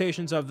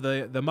interpretations of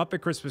the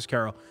Muppet Christmas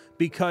Carol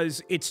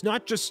because it's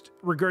not just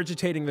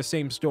regurgitating the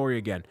same story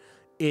again.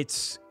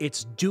 It's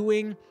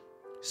doing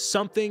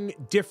something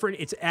different.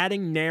 It's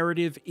adding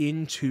narrative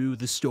into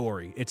the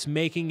story. It's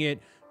making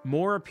it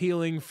more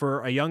appealing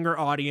for a younger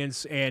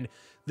audience. And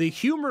the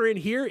humor in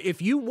here,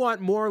 if you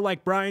want more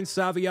like Brian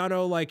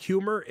Saviano like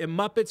humor, in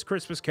Muppets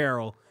Christmas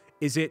Carol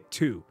is it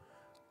too.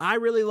 I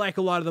really like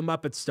a lot of the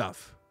Muppet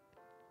stuff.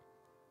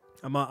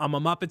 I'm a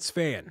Muppets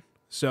fan.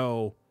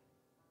 So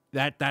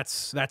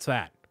that's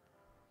that.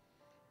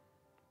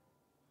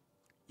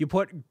 You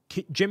put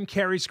Jim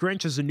Carrey's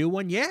Grinch as a new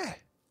one? Yeah.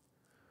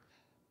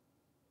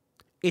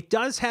 It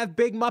does have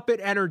Big Muppet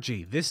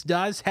energy. This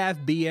does have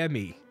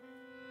BME.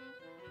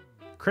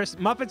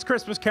 Muppets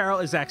Christmas Carol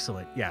is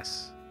excellent.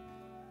 Yes.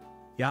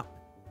 Yeah.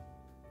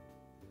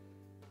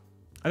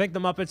 I think the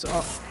Muppets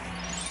are...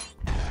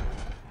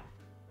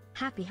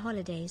 Happy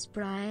holidays,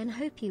 Brian.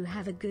 Hope you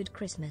have a good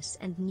Christmas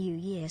and New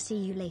Year. See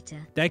you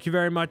later. Thank you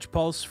very much,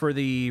 Pulse, for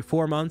the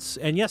 4 months.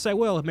 And yes, I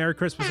will. Merry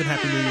Christmas and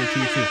Happy New Year to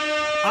you, too.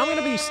 I'm going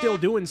to be still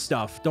doing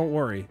stuff. Don't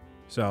worry.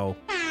 So...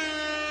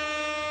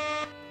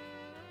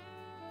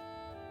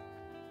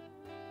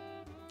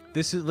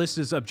 This list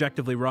is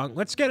objectively wrong.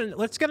 Let's get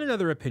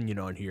another opinion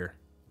on here.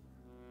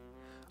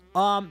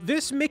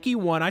 This Mickey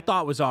one I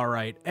thought was all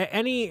right.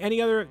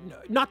 Any other?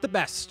 Not the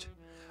best.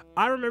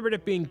 I remembered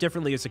it being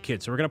differently as a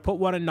kid, so we're gonna put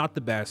one in not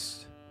the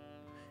best.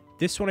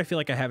 This one I feel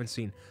like I haven't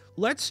seen.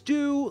 Let's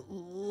do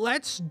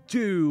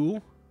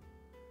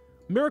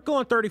Miracle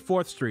on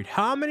 34th Street.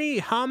 How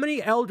many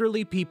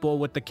elderly people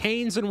with the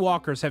canes and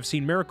walkers have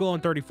seen Miracle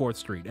on 34th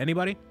Street?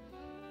 Anybody?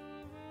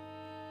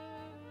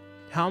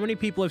 How many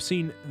people have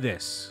seen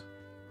this?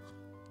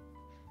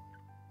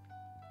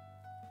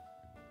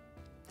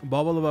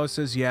 Bubba LeBeau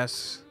says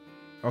yes.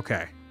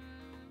 Okay.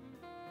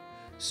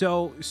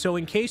 So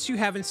in case you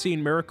haven't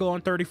seen Miracle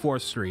on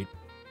 34th Street,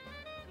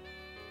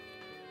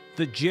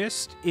 the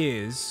gist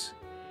is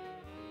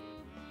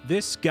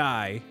this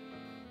guy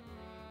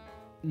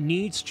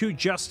needs to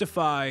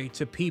justify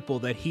to people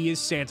that he is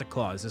Santa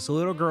Claus. This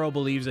little girl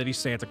believes that he's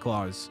Santa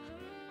Claus,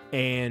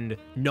 and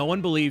no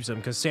one believes him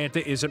because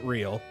Santa isn't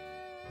real,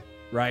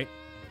 right?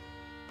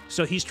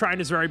 So he's trying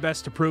his very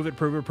best to prove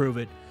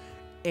it.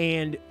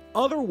 And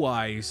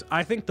otherwise,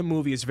 I think the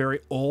movie is very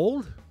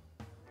old,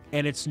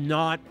 and it's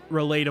not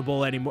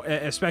relatable anymore,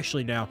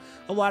 especially now.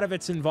 A lot of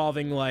it's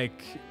involving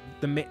like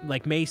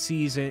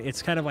Macy's, and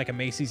it's kind of like a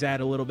Macy's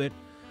ad a little bit.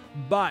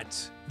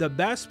 But the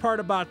best part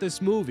about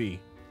this movie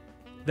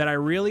that I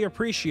really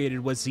appreciated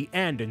was the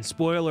end, and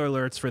spoiler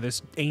alerts for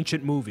this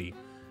ancient movie.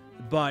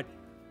 But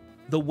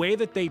the way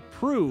that they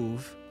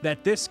prove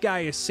that this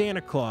guy is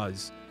Santa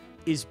Claus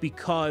is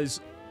because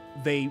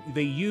they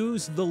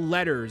use the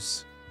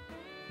letters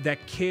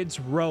that kids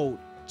wrote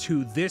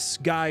to this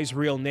guy's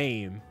real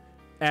name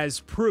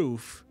as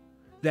proof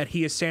that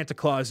he is Santa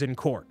Claus in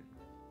court,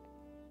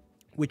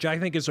 which I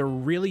think is a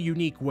really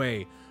unique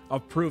way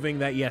of proving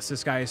that, yes,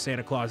 this guy is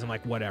Santa Claus and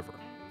like whatever.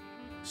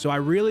 So I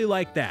really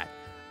like that.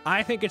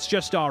 I think it's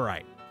just all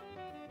right.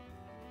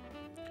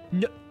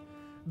 No,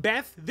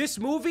 Beth, this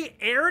movie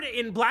aired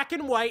in black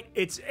and white.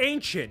 It's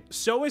ancient.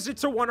 So is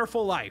It's a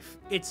Wonderful Life.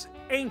 It's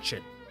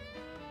ancient.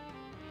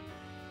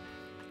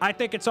 I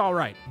think it's all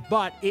right,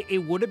 but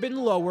it would have been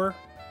lower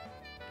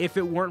if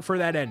it weren't for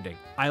that ending.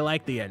 I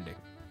like the ending.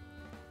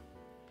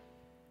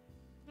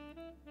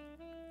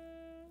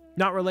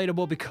 Not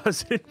relatable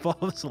because it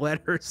involves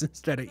letters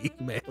instead of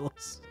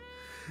emails.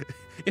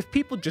 If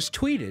people just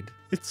tweeted,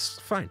 it's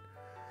fine.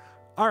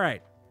 All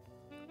right.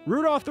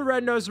 Rudolph the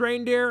Red-Nosed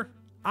Reindeer,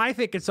 I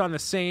think it's on the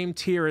same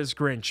tier as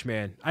Grinch,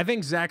 man. I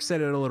think Zach said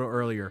it a little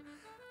earlier.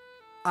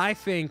 I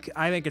think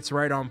it's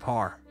right on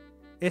par.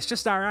 It's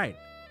just all right.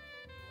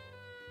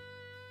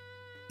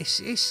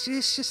 It's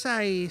just all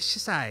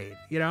right,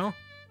 you know?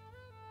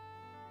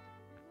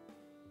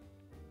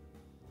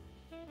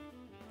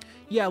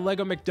 Yeah,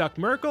 Lego McDuck.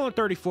 Miracle on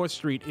 34th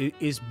Street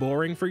is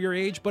boring for your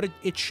age, but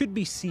it should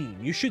be seen.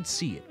 You should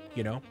see it,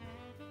 you know?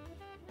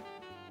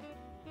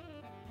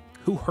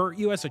 Who hurt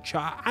you as a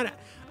child?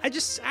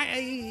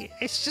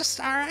 It's just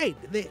all right.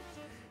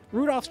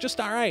 Rudolph's just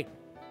all right.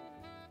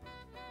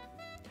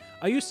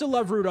 I used to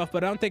love Rudolph,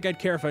 but I don't think I'd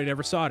care if I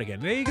never saw it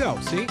again. There you go,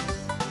 see?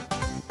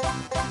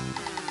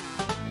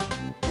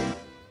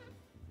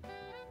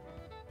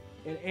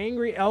 An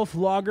angry elf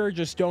vlogger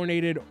just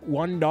donated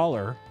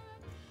 $1.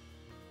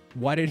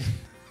 Why did...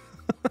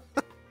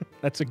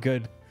 That's a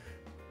good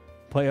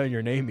play on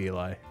your name,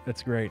 Eli.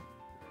 That's great.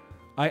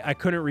 I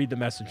couldn't read the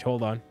message.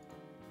 Hold on.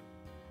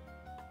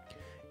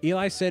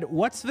 Eli said,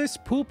 what's this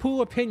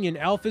poo-poo opinion?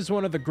 Elf is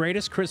one of the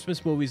greatest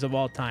Christmas movies of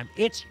all time.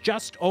 It's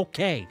just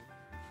okay.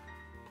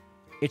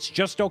 It's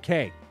just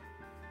okay.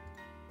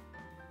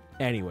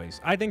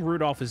 Anyways, I think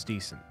Rudolph is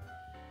decent.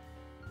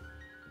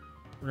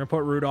 We're going to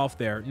put Rudolph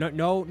there.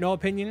 No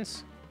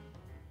opinions?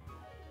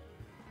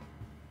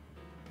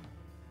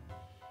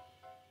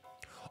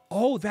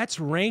 Oh, that's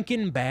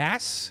Rankin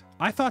Bass?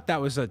 I thought that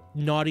was a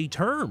naughty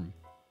term.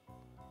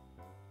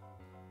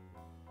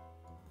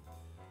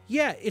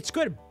 Yeah, it's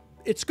good.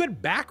 It's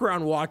good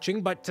background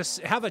watching, but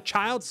to have a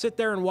child sit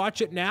there and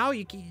watch it now,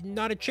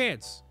 not a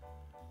chance.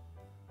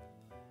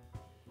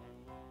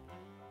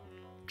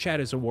 Chat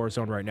is a war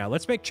zone right now.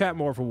 Let's make chat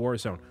more of a war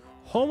zone.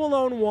 Home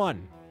Alone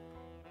 1.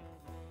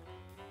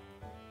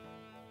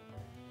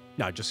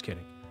 No, just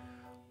kidding.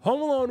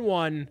 Home Alone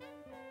 1,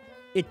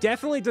 it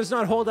definitely does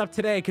not hold up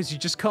today because you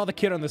just call the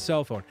kid on the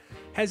cell phone.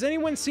 Has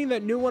anyone seen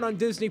that new one on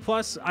Disney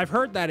Plus? I've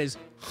heard that is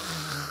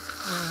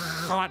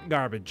hot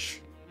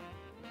garbage.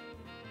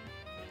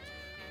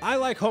 I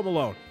like Home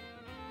Alone.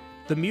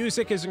 The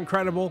music is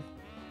incredible.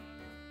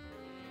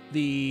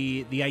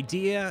 The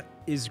idea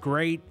is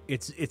great.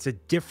 It's a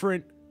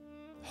different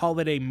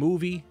holiday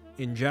movie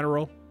in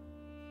general.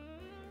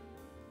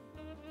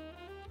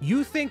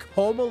 You think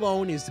Home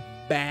Alone is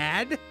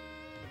bad?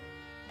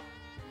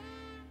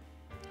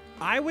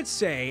 I would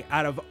say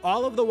out of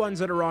all of the ones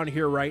that are on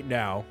here right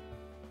now,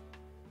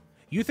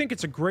 you think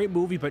it's a great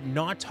movie, but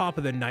not top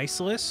of the nice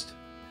list?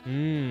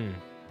 Home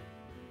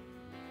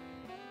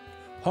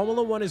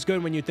Alone 1 is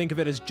good when you think of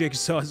it as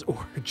Jigsaw's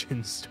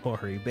origin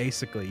story,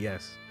 basically,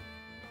 yes.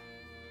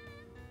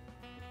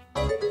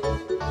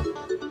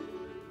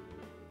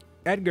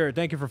 Edgar,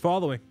 thank you for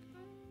following.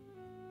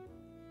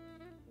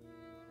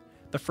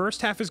 The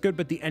first half is good,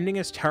 but the ending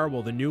is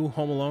terrible. The new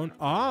Home Alone.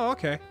 Oh,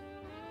 okay.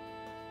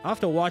 I'll have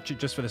to watch it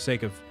just for the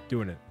sake of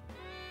doing it.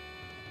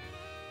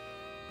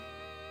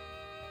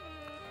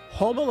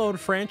 Home Alone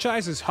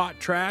franchise is hot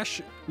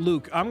trash.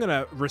 Luke, I'm going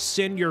to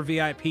rescind your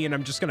VIP and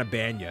I'm just going to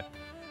ban you.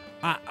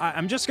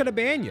 I'm just going to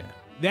ban you.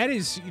 That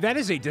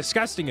is a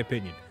disgusting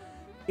opinion.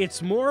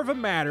 It's more of a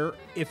matter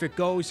if it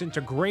goes into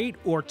great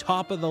or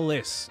top of the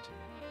list.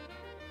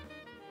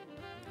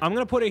 I'm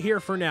going to put it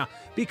here for now.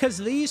 Because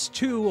these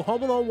two,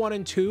 Home Alone 1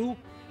 and 2,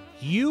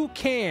 you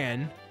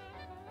can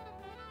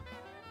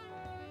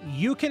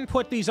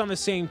put these on the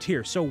same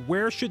tier. So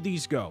where should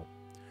these go?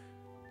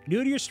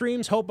 New to your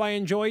streams, hope I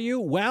enjoy you.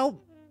 Well,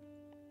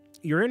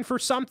 you're in for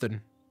something.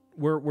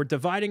 We're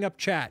dividing up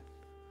chat.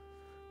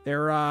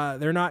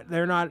 They're not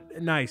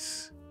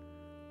nice.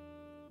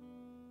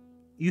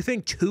 You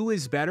think 2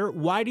 is better?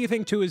 Why do you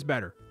think 2 is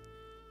better?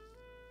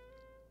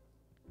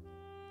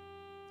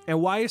 And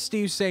why is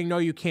Steve saying no,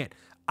 you can't?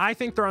 I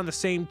think they're on the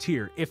same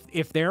tier.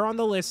 If they're on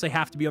the list, they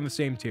have to be on the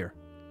same tier.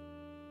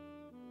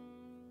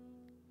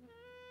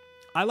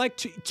 I like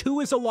 2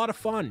 is a lot of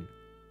fun.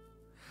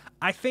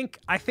 I think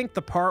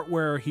the part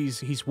where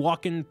he's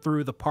walking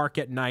through the park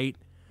at night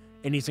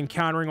and he's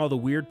encountering all the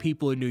weird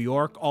people in New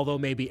York, although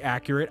maybe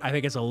accurate, I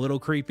think it's a little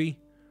creepy.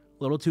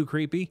 A little too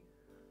creepy.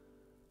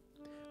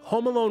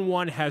 Home Alone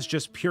 1 has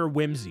just pure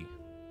whimsy.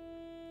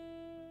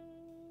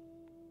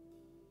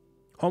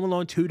 Home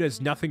Alone 2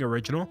 does nothing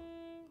original.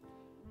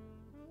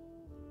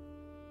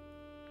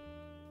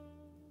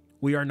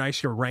 We Are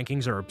Nice, your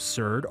rankings are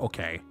absurd.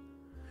 Okay.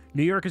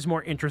 New York is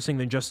more interesting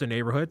than just a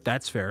neighborhood.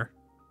 That's fair.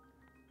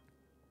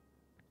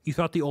 You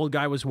thought the old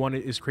guy was one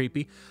is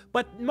creepy.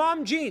 But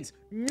Mom Jeans,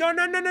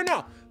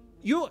 no.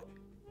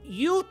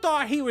 You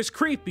thought he was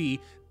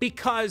creepy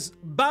because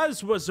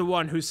Buzz was the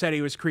one who said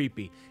he was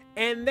creepy.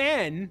 And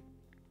then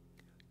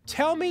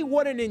tell me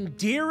what an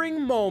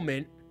endearing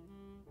moment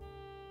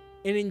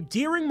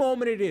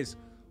it is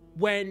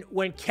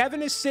when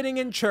Kevin is sitting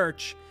in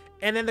church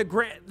and then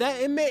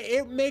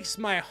it makes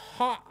my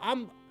heart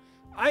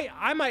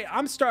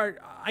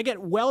I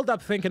get welled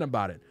up thinking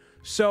about it.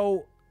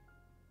 So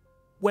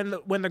when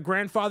the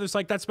grandfather's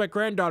like, that's my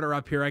granddaughter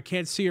up here, I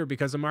can't see her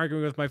because I'm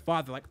arguing with my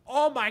father, like,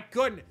 oh my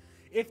goodness,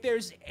 if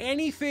there's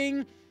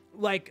anything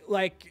like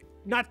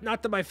not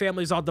that my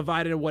family's all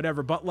divided or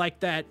whatever, but like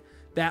that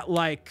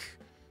I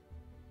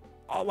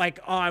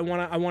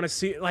want to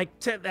see, like,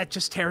 that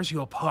just tears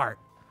you apart.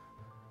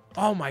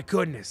 Oh my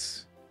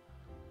goodness.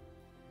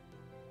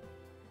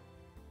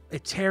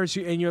 It tears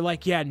you, and you're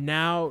like, yeah,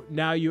 now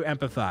you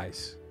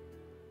empathize.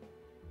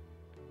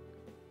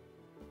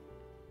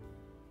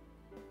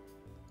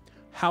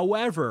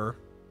 However,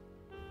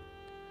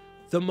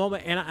 the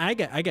moment, and I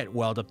get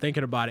welled up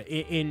thinking about it,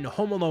 in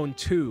Home Alone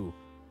 2,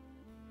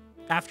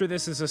 after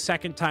this is the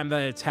second time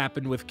that it's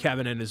happened with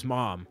Kevin and his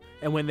mom,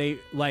 and when they,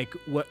 like,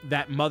 what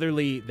that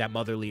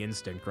motherly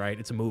instinct, right?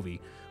 It's a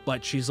movie,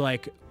 but she's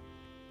like,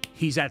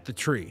 he's at the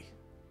tree,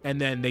 and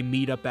then they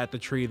meet up at the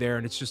tree there,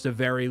 and it's just a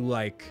very,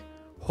 like,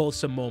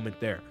 wholesome moment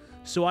there.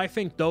 So I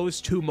think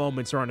those two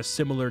moments are on a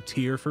similar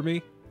tier for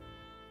me.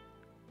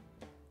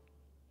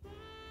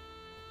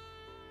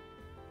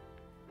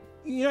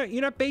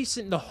 You're not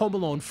basing the Home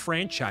Alone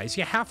franchise.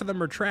 Yeah, half of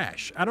them are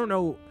trash. I don't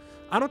know.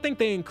 I don't think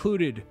they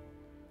included.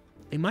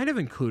 They might have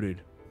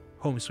included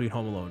Home Sweet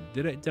Home Alone.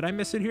 Did I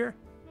miss it here?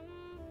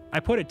 I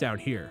put it down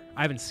here.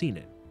 I haven't seen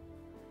it.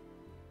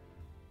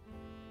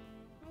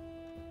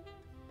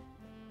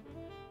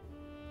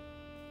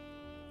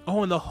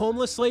 Oh, and the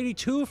homeless lady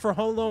too for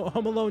Home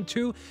Alone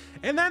 2.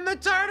 And then the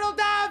turtle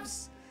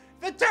doves!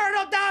 The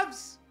turtle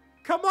doves!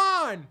 Come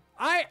on!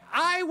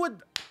 I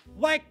would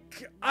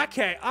like,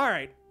 okay, all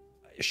right.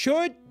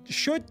 Should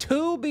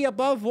 2 be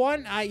above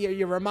 1?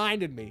 You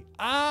reminded me.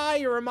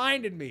 You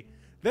reminded me.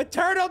 The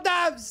turtle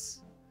doves!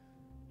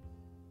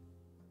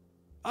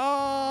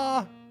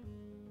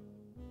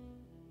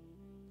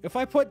 If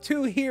I put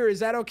 2 here,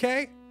 is that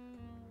okay?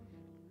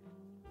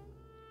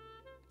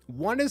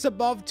 1 is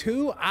above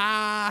 2?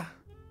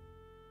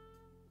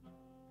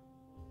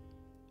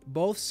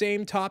 Both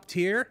same top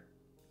tier?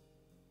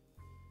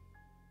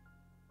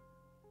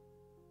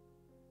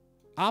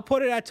 I'll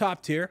put it at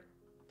top tier.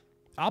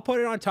 I'll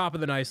put it on top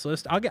of the nice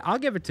list. I'll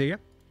give it to you.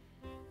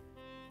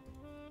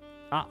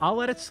 I'll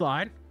let it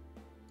slide.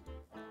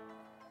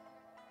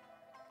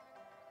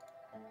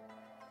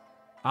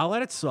 I'll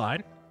let it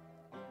slide.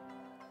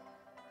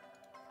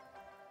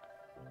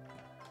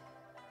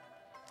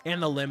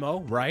 And the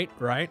limo, right?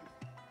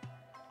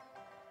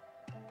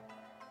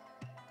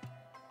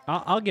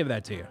 I'll give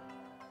that to you.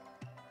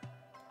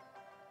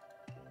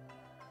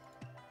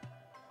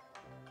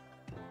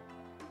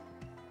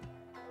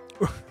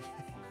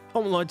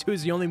 Home Alone 2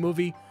 is the only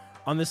movie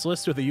on this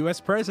list with a U.S.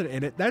 president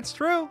in it. That's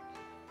true.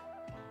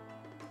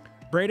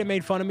 Braden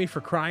made fun of me for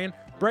crying.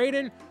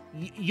 Braden,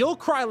 you'll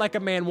cry like a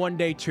man one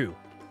day too.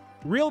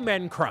 Real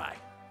men cry.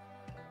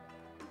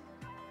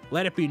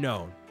 Let it be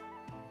known.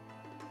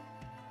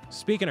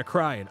 Speaking of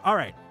crying, all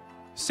right.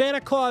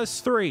 Santa Claus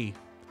 3.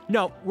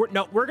 No,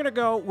 we're gonna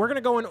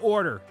go in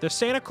order. The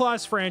Santa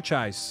Claus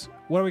franchise.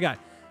 What do we got?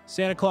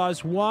 Santa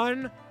Claus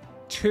 1,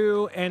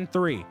 2, and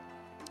 3.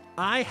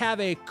 I have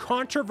a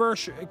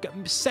controversial,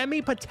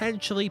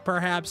 semi-potentially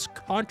perhaps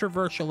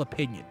controversial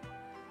opinion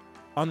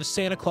on the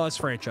Santa Claus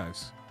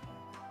franchise.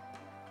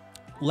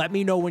 Let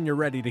me know when you're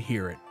ready to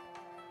hear it.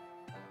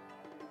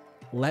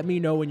 Let me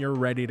know when you're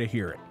ready to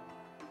hear it.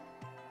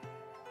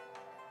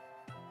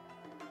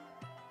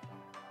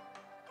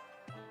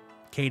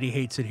 Katie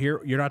hates it here.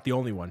 You're not the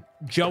only one.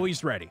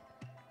 Joey's ready.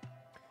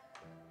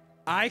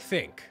 I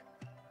think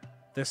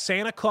the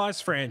Santa Claus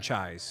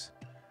franchise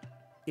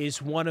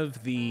is one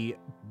of the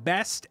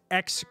best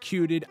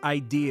executed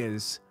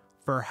ideas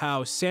for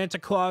how Santa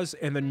Claus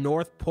and the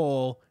North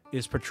Pole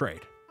is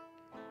portrayed.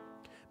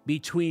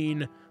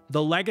 Between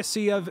the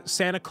legacy of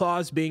Santa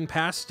Claus being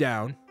passed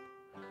down,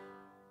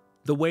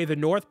 the way the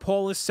North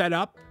Pole is set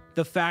up,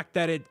 the fact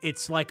that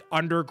it's like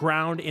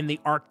underground in the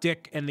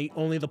Arctic and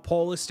only the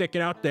pole is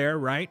sticking out there,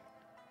 right?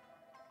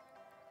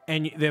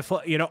 And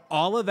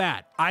all of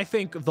that. I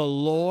think the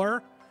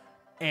lore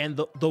and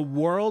the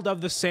world of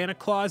the Santa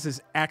Claus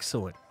is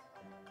excellent.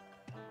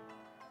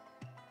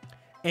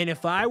 And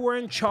if I were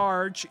in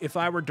charge, if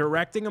I were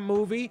directing a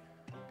movie,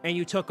 and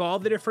you took all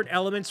the different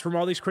elements from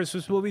all these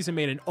Christmas movies and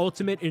made an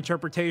ultimate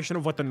interpretation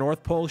of what the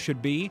North Pole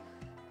should be,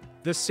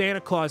 the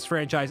Santa Claus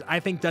franchise, I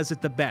think, does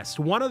it the best.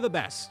 One of the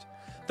best.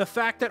 The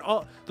fact that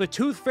all the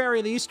Tooth Fairy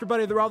and the Easter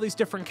Bunny, they're all these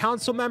different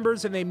council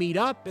members and they meet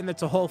up and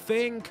it's a whole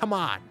thing. Come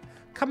on.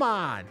 Come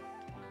on.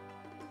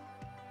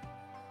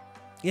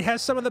 It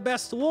has some of the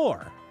best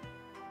lore.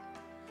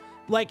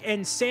 Like,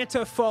 and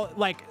Santa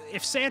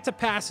if Santa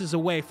passes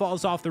away,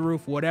 falls off the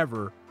roof,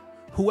 whatever,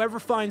 whoever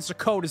finds the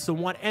code is the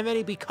one, and then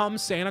he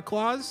becomes Santa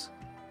Claus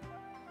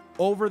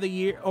over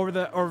the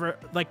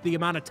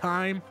amount of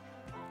time,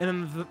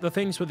 and then the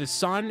things with his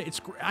son.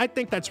 I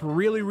think that's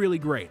really, really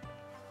great.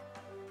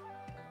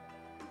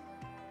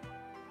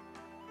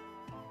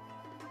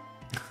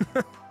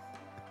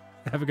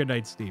 Have a good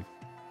night, Steve.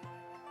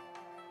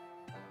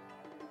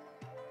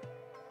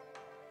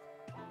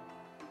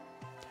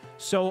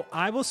 So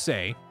I will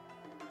say,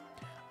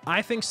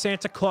 I think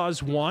Santa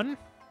Claus 1.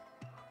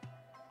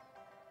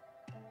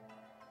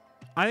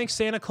 I think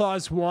Santa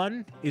Claus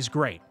 1 is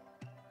great.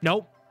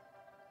 Nope.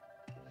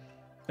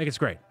 I think it's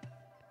great.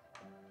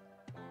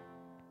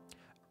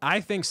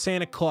 I think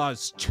Santa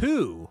Claus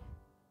 2.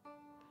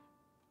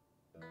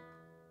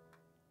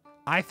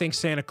 I think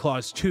Santa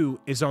Claus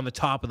 2 is on the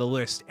top of the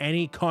list.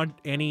 Any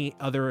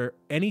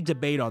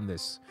debate on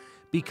this,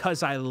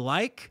 because I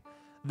like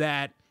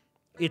that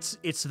it's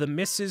the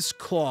Mrs.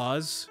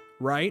 Claus,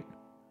 right?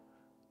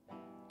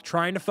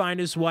 Trying to find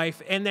his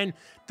wife, and then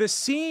the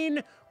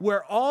scene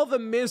where all the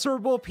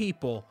miserable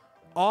people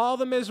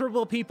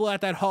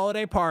at that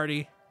holiday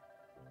party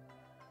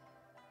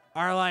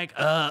are like,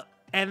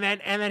 and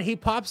then he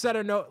pops out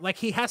a note, like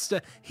he has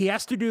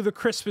to do the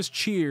Christmas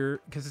cheer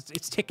because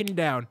it's ticking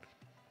down.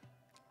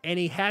 And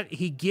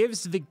he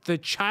gives the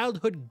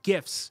childhood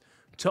gifts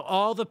to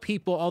all the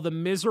people, all the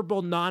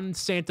miserable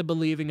non-Santa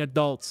believing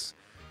adults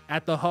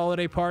at the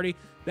holiday party.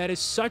 That is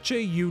such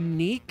a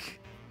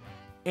unique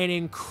and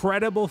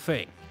incredible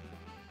thing.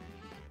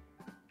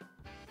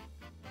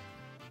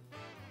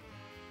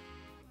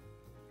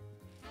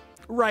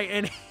 Right,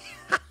 and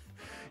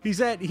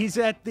he's at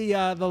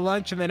the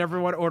lunch, and then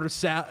everyone orders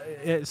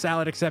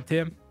salad except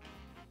him.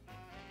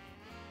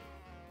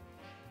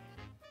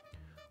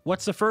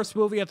 What's the first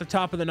movie at the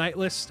top of the night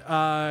list?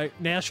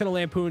 National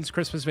Lampoon's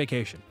Christmas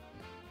Vacation.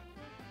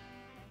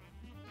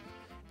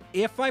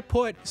 If I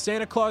put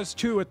Santa Claus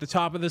 2 at the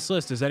top of this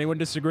list, does anyone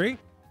disagree?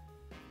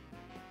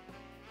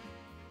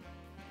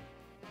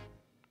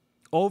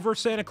 Over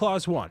Santa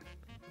Claus 1?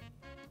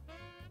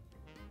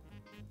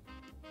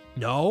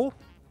 No?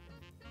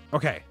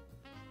 Okay.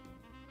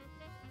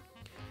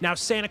 Now,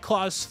 Santa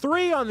Claus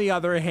 3, on the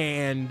other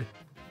hand,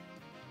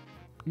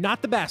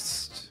 not the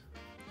best.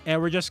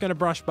 And we're just going to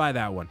brush by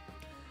that one.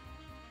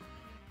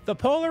 The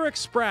Polar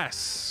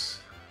Express.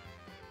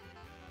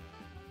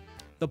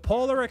 The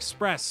Polar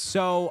Express.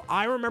 So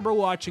I remember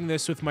watching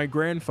this with my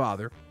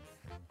grandfather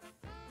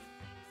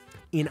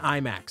in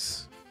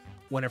IMAX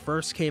when it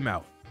first came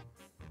out.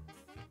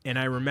 And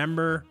I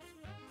remember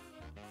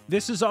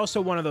this is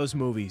also one of those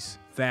movies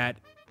that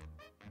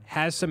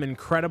has some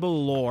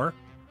incredible lore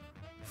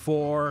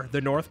for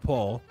the North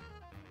Pole.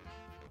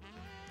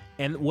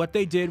 And what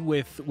they did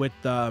with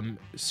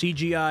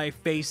CGI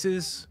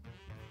faces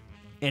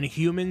and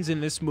humans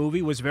in this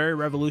movie was very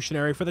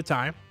revolutionary for the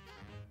time.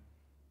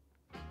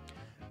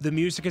 The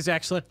music is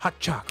excellent. Hot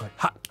chocolate,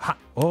 hot, hot.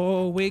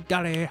 Oh, we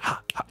got it.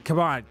 Hot, hot. Come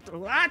on.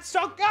 That's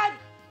so good.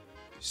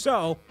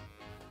 So,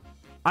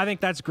 I think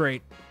that's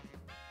great.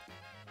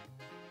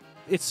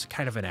 it's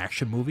kind of an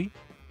action movie.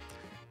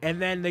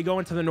 And then they go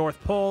into the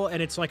North Pole,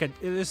 and it's like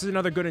this is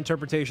another good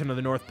interpretation of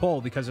the North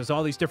Pole, because there's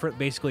all these different,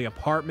 basically,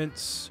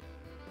 apartments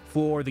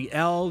for the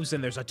elves,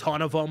 and there's a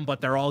ton of them,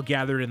 but they're all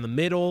gathered in the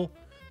middle.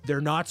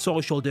 They're not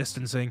social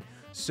distancing.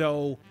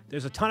 So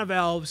there's a ton of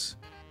elves.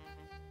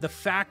 The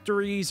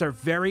factories are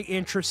very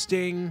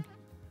interesting.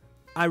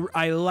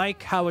 I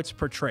like how it's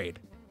portrayed.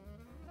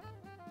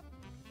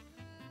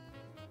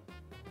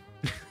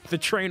 The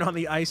train on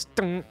the ice.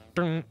 Dun,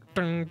 dun,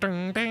 dun,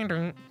 dun, dun,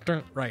 dun,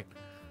 dun. Right.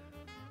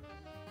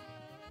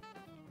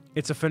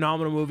 It's a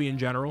phenomenal movie in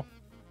general.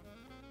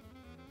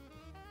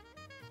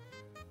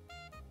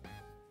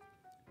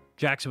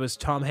 Jackson was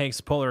Tom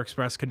Hanks' Polar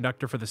Express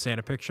conductor for the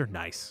Santa picture.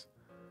 Nice.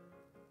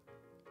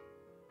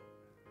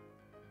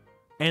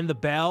 And the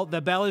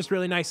bell is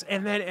really nice.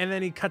 And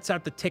then he cuts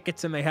out the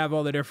tickets, and they have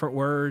all the different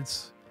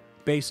words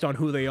based on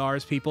who they are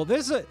as people.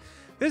 This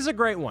is a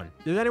great one.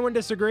 Does anyone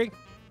disagree?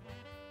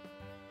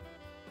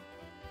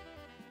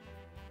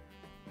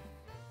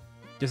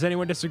 Does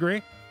anyone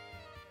disagree?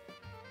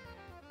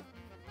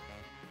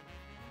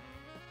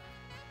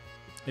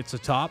 It's a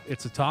top.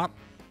 It's a top.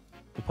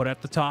 We'll put it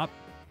at the top.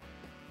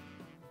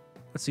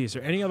 Let's see. Is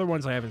there any other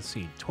ones I haven't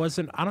seen?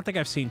 I don't think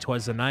I've seen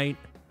 'Twas the Night.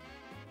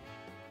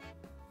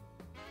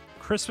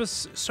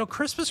 Christmas. So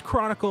Christmas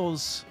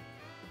Chronicles.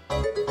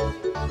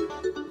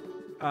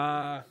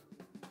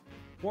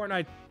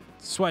 Fortnite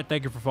Sweat,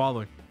 thank you for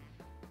following.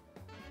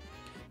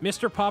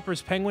 Mr.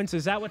 Popper's Penguins.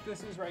 Is that what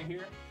this is right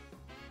here?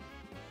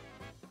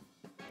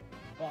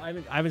 Well, I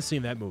haven't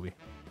seen that movie.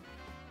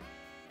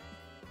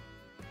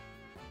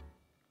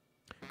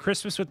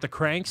 Christmas with the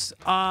Cranks.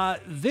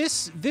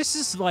 This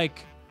is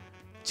like,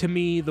 to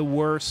me, the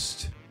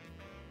worst.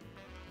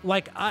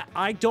 Like,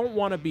 I don't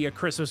want to be a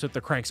Christmas with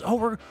the Cranks.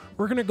 Oh,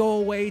 we're gonna go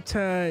away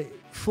to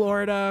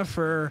Florida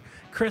for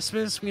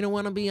Christmas. We don't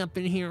want to be up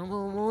in here.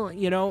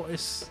 You know, I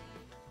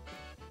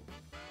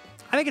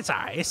think it's all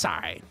right. It's all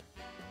right.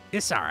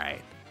 It's all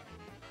right.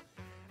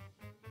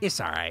 It's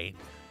all right.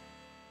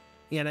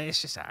 You know,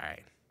 it's just all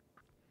right.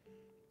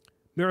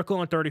 Miracle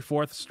on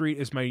 34th Street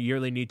is my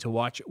yearly need to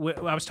watch.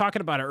 I was talking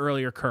about it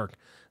earlier, Kirk,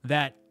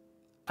 that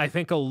I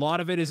think a lot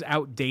of it is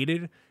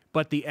outdated,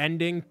 but the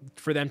ending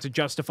for them to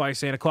justify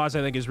Santa Claus,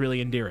 I think, is really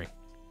endearing.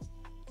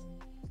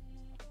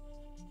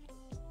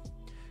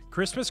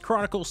 Christmas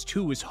Chronicles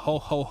 2 is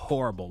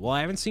horrible. Well,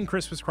 I haven't seen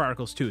Christmas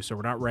Chronicles 2, so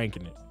we're not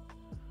ranking it.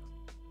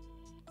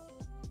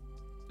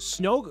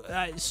 Snow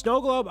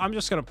Globe, I'm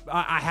just going to...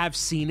 I have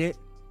seen it.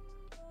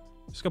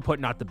 Just going to put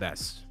not the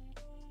best.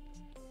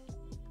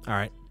 All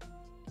right.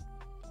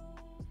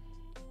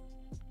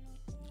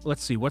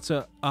 Let's see. What's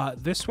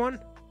this one?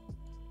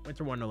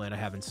 Winter Wonderland I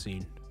haven't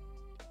seen.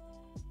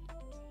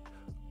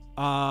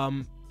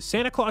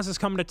 Santa Claus is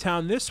Coming to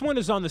Town. This one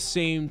is on the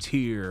same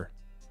tier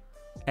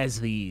as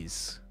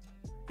these.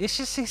 It's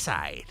just a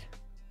side.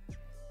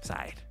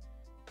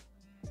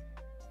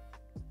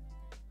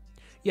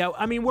 Yeah,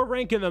 I mean, we're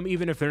ranking them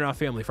even if they're not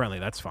family friendly.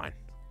 That's fine.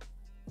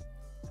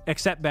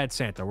 Except Bad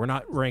Santa. We're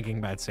not ranking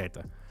Bad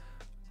Santa.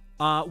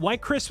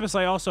 White Christmas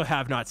I also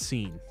have not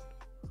seen.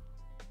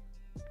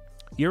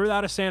 Year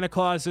Without a Santa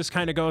Claus, this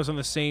kind of goes on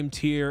the same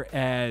tier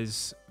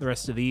as the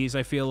rest of these,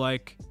 I feel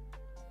like.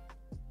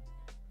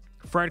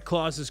 Fred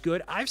Claus is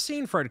good. I've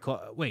seen Fred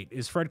Claus. Wait,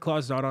 is Fred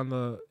Claus not on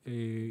the...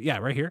 yeah,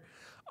 right here.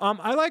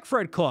 I like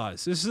Fred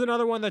Claus. This is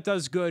another one that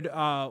does good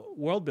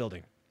world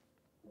building.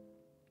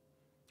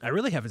 I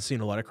really haven't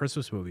seen a lot of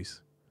Christmas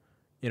movies,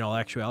 in all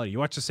actuality. You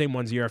watch the same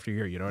ones year after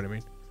year, you know what I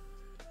mean?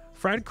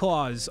 Fred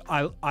Claus,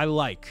 I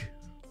like.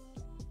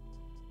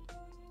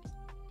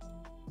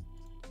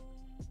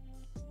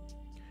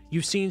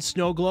 You've seen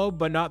Snow Globe,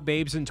 but not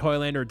Babes in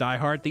Toyland or Die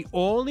Hard. The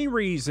only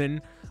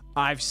reason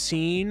I've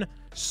seen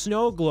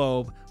Snow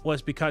Globe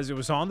was because it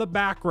was on the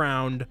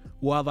background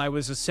while I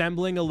was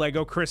assembling a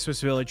Lego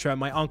Christmas Village at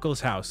my uncle's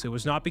house. It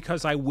was not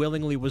because I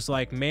willingly was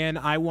like, man,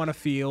 I want to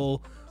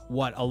feel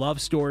what a love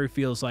story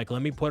feels like.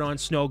 Let me put on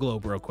Snow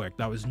Globe real quick.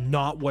 That was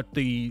not what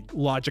the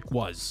logic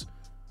was.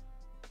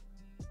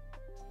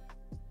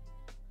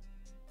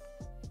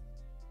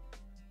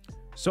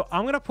 So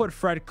I'm going to put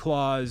Fred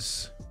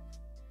Claus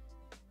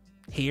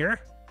here.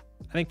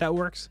 I think that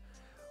works.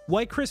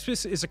 White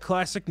Christmas is a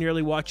classic.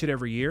 Nearly watch it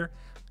every year.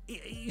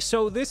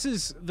 So this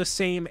is the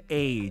same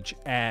age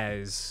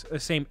as the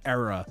same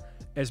era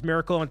as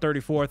Miracle on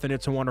 34th and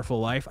It's a Wonderful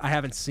Life. I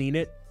haven't seen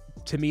it.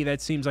 To me,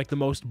 that seems like the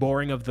most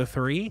boring of the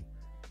three.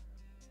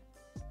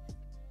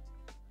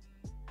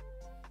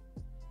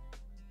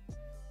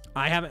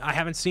 I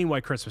haven't seen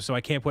White Christmas, so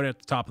I can't put it at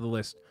the top of the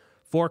list.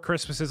 4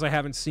 Christmases I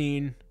haven't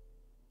seen.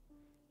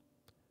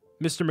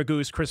 Mr.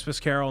 Magoo's Christmas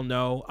Carol,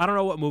 no. I don't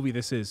know what movie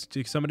this is.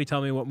 Can somebody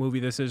tell me what movie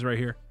this is right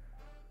here?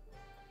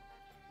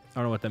 I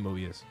don't know what that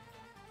movie is.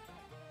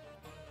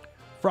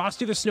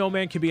 Frosty the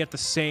Snowman could be at the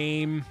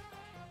same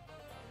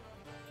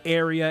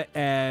area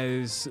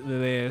as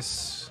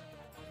this.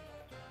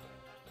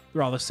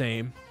 They're all the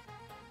same.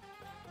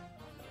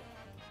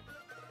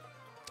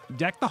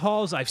 Deck the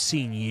Halls I've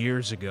seen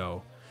years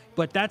ago,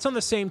 but that's on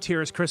the same tier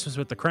as Christmas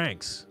with the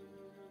Cranks.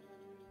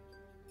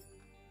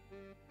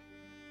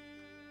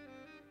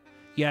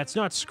 Yeah, it's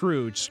not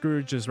Scrooge.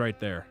 Scrooge is right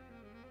there.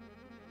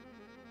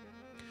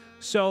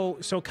 So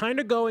kind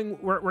of going,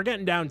 we're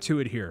getting down to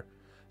it here.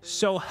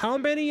 So how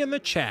many in the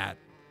chat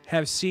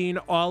have seen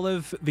all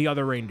of the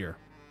other reindeer?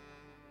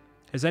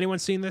 Has anyone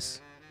seen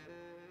this?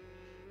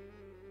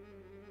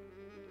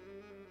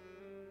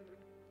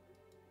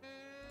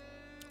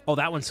 Oh,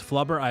 that one's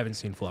Flubber. I haven't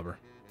seen Flubber.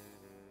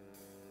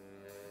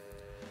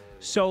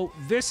 So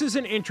this is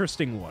an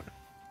interesting one.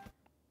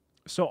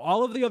 So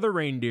All of the Other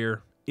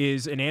Reindeer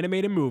is an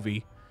animated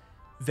movie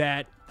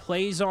that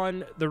plays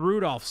on the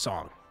Rudolph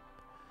song.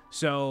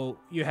 So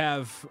you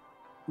have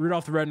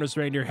Rudolph the Red-Nosed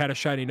Reindeer had a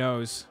shiny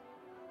nose.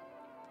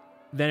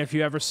 Then if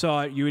you ever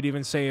saw it, you would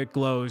even say it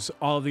glows.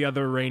 All of the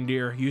other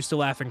reindeer used to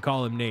laugh and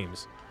call him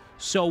names.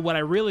 So what I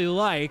really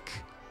like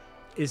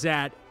is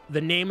that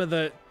the name of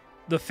the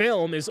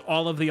film is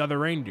All of the Other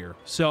Reindeer.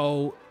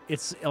 So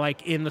it's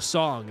like in the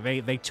song.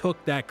 They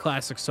took that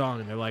classic song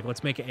and they're like,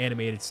 let's make an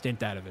animated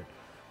stint out of it.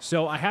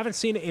 So I haven't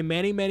seen it in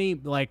many,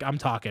 like I'm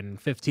talking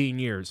 15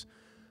 years.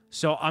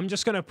 So I'm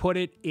just going to put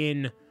it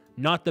in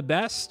not the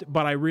best,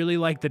 but I really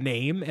like the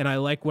name and I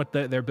like what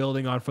they're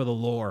building on for the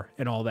lore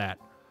and all that.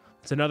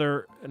 It's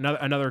another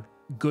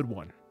good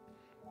one.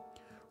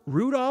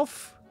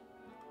 Rudolph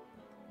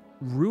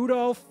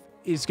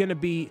is going to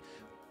be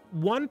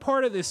one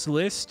part of this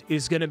list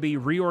is going to be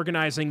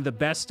reorganizing the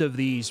best of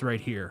these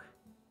right here.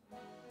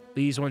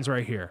 These ones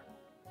right here.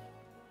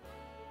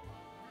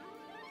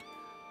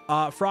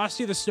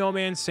 Frosty the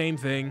Snowman, same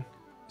thing.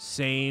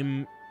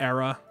 Same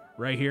era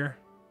right here.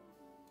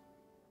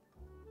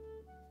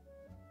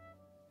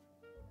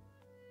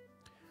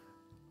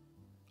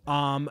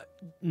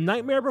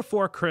 Nightmare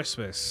Before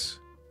Christmas.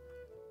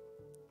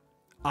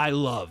 I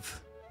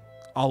love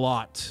a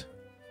lot.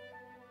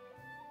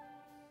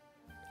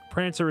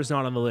 Prancer is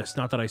not on the list,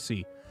 not that I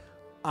see.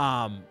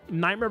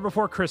 Nightmare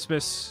Before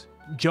Christmas.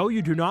 Joe,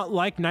 you do not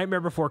like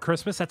Nightmare Before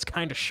Christmas? That's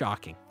kind of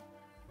shocking.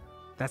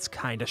 That's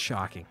kind of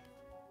shocking.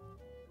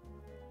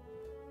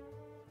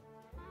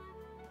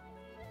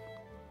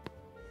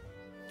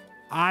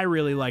 I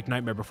really like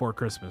Nightmare Before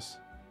Christmas.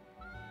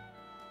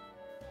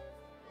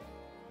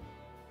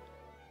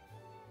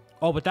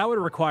 Oh, but that would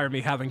require me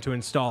having to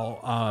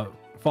install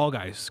Fall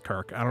Guys,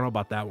 Kirk. I don't know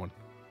about that one.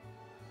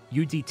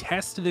 You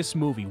detest this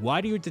movie.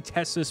 Why do you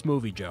detest this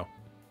movie, Joe?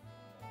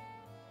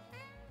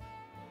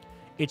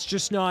 It's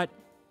just not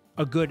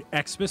a good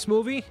Xmas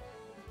movie.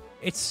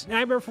 It's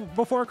Nightmare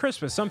Before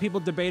Christmas. Some people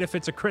debate if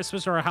it's a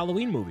Christmas or a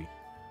Halloween movie.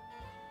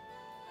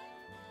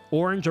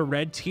 Orange or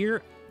red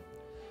tier.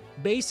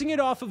 Basing it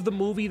off of the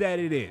movie that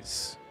it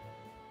is.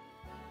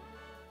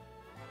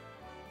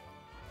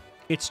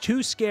 It's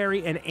too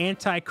scary and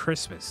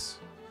anti-Christmas.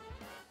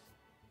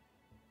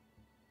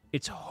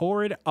 It's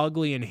horrid,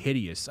 ugly, and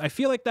hideous. I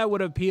feel like that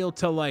would appeal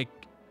to, like,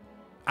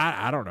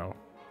 I don't know.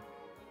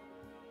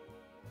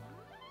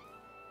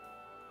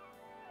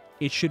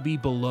 It should be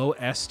below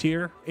S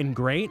tier and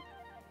great.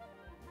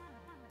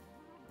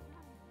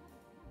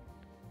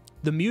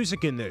 The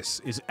music in this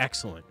is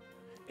excellent.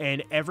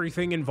 And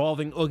everything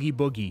involving Oogie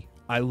Boogie,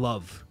 I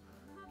love.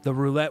 The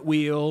roulette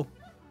wheel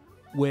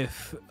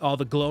with all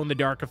the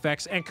glow-in-the-dark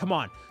effects. And come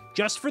on,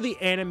 just for the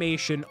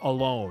animation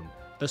alone,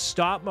 the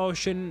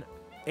stop-motion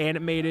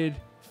animated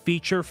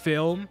feature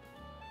film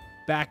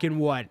back in,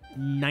 what,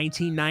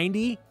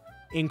 1990?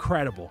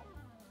 Incredible.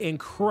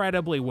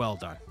 Incredibly well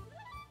done.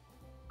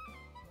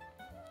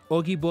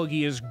 Oogie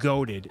Boogie is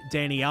goated.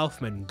 Danny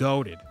Elfman,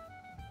 goated.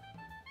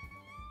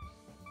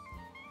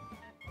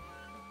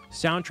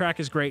 Soundtrack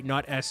is great,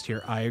 not S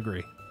tier. I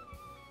agree.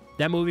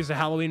 That movie is a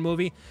Halloween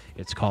movie.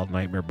 It's called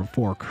Nightmare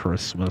Before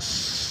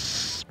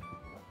Christmas.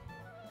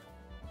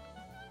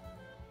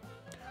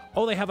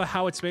 Oh, they have a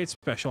How It's Made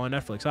special on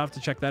Netflix. I'll have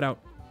to check that out.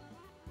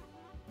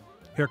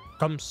 Here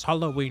comes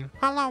Halloween,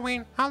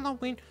 Halloween,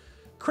 Halloween.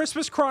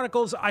 Christmas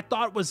Chronicles, I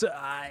thought was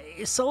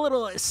it's a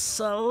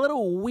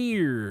little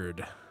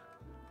weird.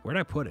 Where'd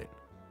I put it?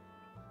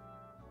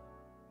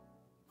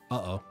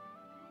 Uh-oh.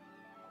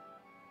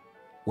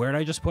 Where'd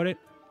I just put it?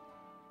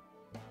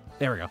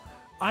 There we go.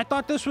 I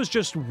thought this was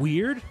just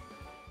weird.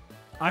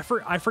 I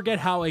forget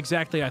how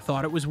exactly I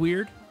thought it was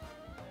weird.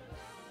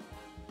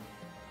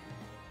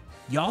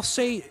 Y'all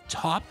say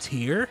top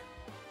tier?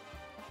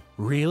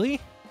 Really?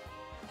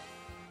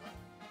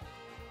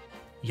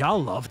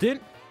 Y'all loved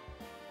it?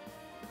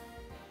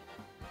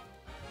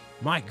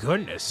 My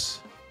goodness.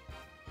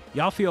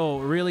 Y'all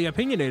feel really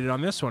opinionated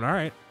on this one. All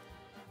right.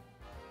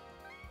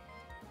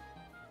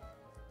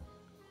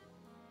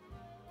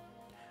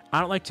 I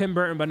don't like Tim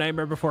Burton, but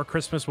Nightmare Before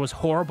Christmas was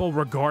horrible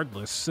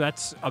regardless.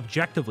 That's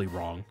objectively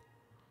wrong.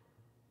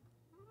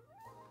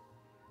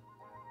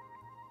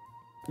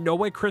 No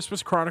way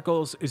Christmas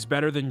Chronicles is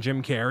better than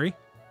Jim Carrey.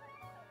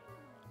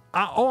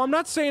 I'm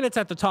not saying it's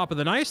at the top of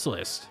the nice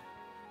list.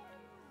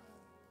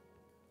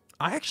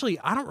 I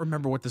don't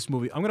remember what this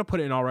movie... I'm going to put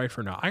it in all right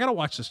for now. I got to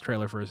watch this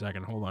trailer for a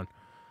second. Hold on.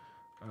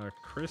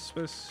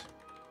 Christmas...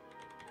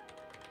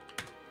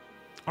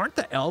 Aren't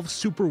the elves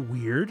super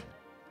weird?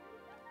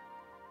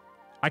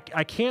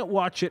 I can't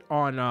watch it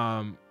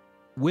on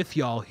with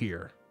y'all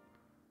here.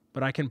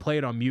 but I can play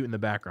it on mute in the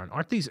background.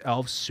 Aren't these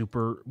elves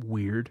super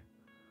weird?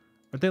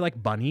 Aren't they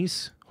like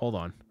bunnies? Hold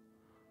on.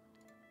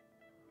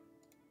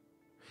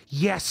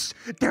 Yes,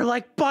 they're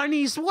like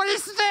bunnies. What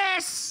is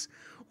this?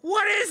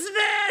 What is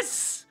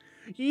this?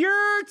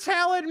 You're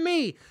telling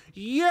me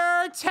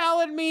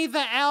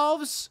the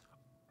elves,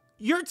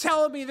 you're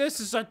telling me this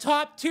is a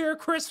top tier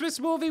Christmas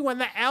movie when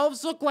the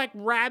elves look like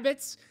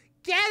rabbits?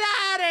 Get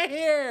out of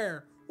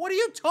here. What are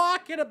you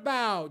talking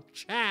about,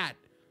 chat?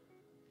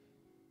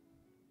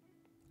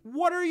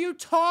 What are you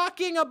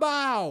talking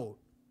about?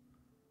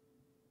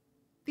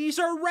 These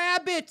are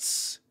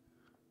rabbits.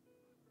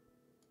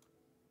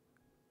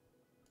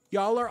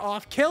 Y'all are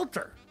off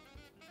kilter.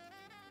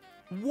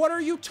 What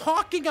are you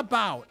talking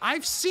about?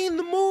 I've seen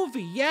the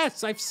movie.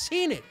 Yes, I've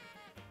seen it.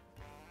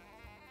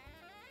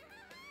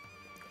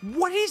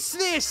 What is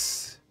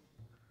this?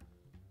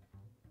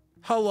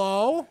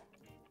 Hello?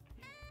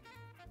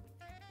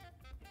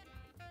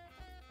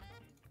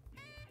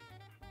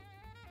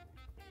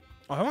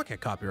 Oh, I won't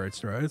get copyright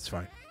strike. It's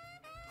fine.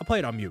 I'll play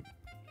it on mute.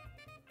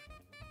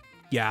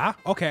 Yeah,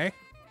 okay.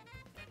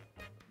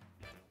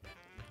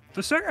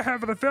 The second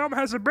half of the film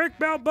has a brick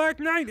belt Black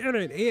Knight in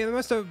it. It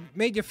must have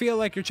made you feel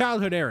like your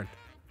childhood, Aaron.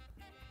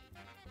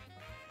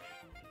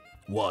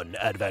 One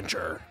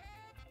adventure.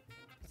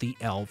 The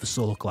elves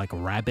look like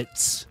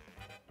rabbits.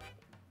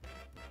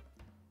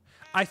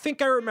 I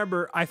think I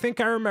remember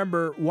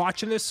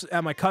watching this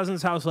at my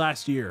cousin's house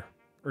last year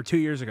or 2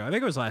 years ago. I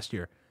think it was last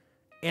year.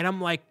 And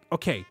I'm like,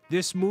 okay,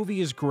 this movie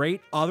is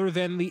great other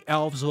than the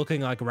elves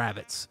looking like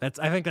rabbits.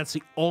 I think that's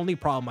the only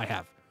problem I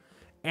have.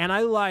 And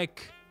I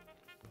like,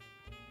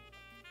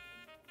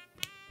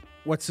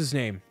 what's his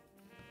name?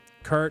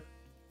 Kurt.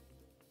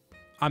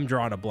 I'm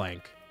drawing a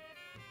blank.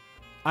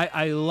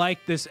 I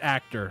like this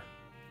actor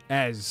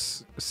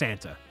as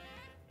Santa.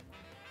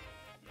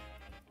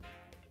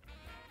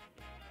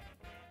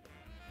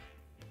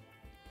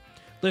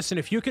 Listen,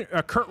 if you can,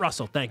 Kurt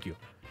Russell, thank you.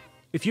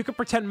 If you can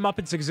pretend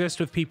Muppets exist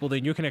with people,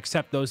 then you can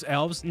accept those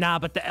elves. Nah,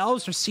 but the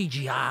elves are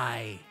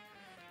CGI.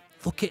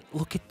 Wait,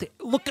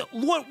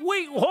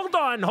 hold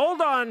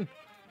on.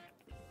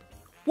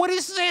 What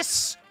is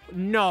this?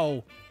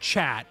 No,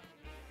 chat.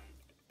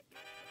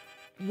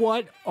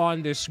 What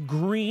on this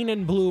green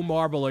and blue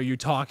marble are you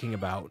talking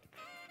about?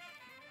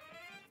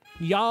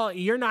 Y'all,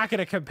 you're not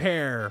gonna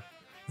compare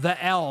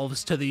the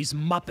elves to these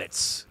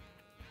Muppets.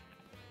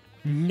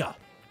 No.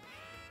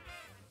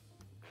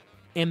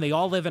 And they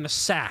all live in a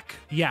sack.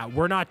 Yeah,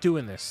 we're not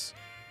doing this.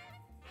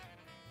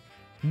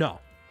 No.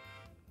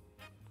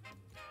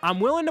 I'm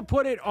willing to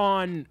put it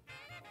on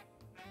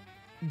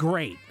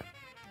great.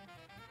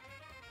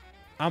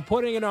 I'm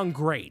putting it on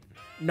great.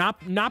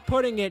 Not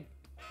putting it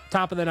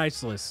top of the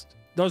nice list.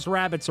 Those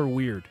rabbits are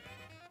weird.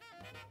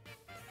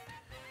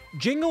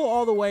 Jingle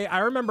All the Way, I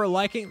remember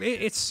liking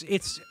it's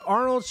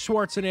Arnold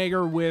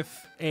Schwarzenegger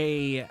with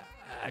a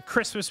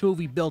Christmas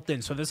movie built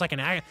in. So there's like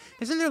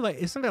isn't there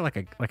like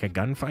a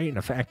gunfight in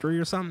a factory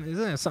or something?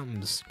 Isn't that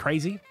something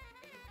crazy?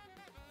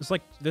 It's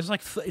like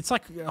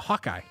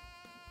Hawkeye.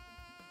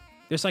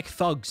 There's like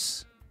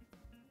thugs.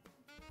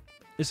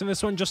 Isn't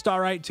this one just all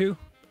right too?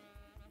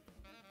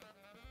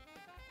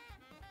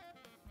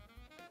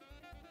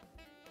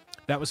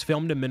 That was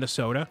filmed in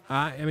Minnesota.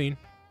 I mean,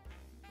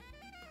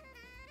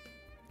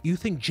 you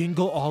think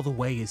Jingle All the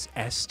Way is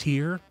S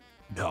tier?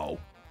 No.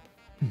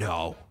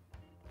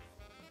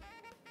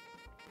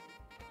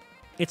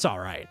 It's all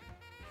right.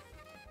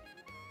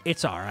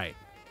 It's all right.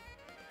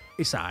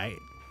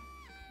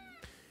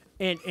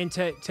 And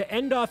to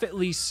end off at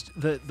least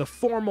the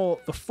formal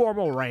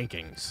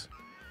rankings.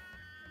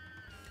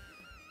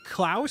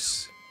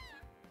 Klaus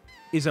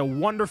is a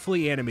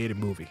wonderfully animated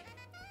movie.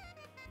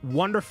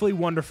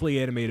 Wonderfully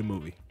animated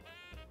movie.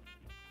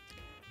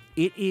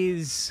 It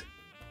is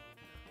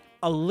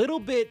a little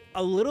bit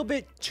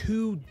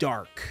too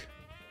dark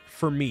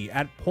for me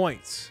at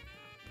points.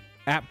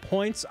 At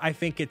points, I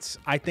think it's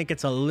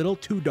a little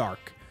too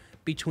dark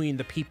between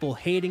the people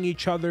hating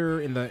each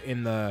other in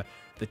the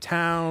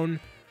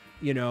town.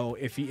 You know,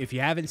 if you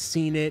haven't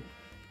seen it,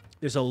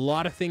 there's a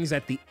lot of things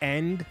at the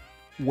end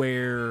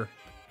where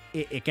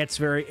it gets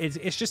very.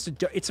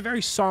 It's a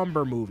very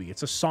somber movie.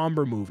 It's a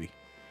somber movie.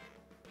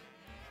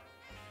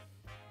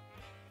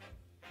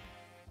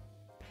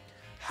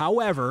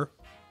 However,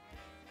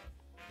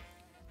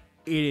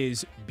 it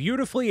is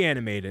beautifully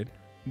animated,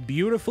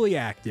 beautifully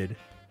acted.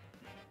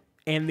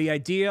 And the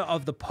idea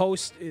of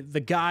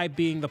the guy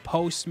being the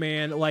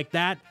postman, like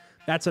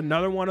that's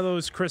another one of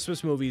those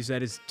Christmas movies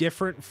that is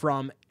different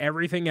from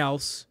everything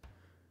else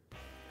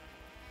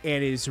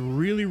and is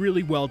really,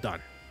 really well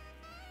done.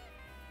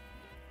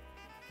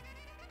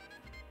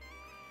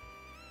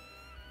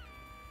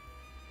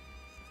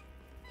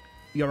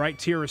 You're right,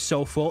 tier is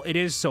so full. It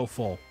is so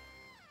full.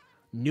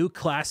 New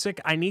classic.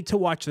 I need to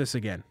watch this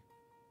again.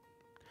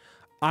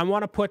 I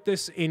want to put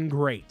this in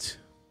great.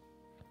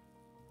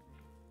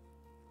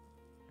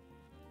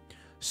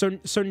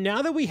 So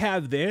now that we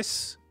have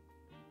this,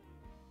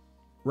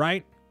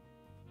 right?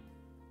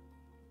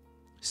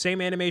 Same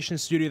animation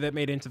studio that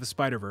made Into the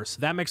Spider-Verse.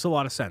 That makes a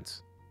lot of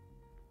sense.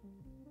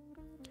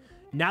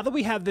 Now that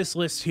we have this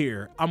list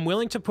here, I'm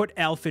willing to put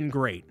Elf in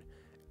great.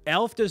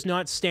 Elf does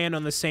not stand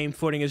on the same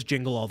footing as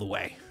Jingle All the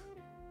Way.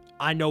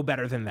 I know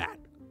better than that.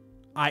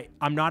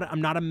 I'm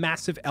not a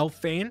massive Elf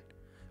fan,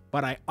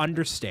 but I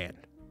understand.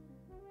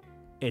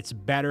 It's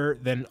better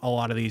than a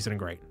lot of these in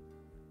great.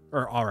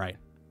 Or all right.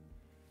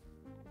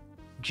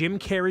 Jim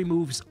Carrey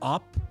moves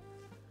up.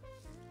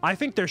 I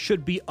think there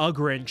should be a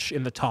Grinch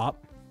in the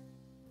top.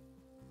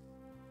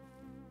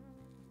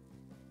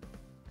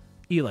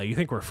 Eli, you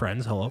think we're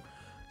friends? Hello.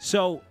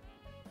 So,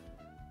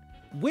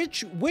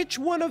 which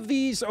one of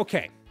these?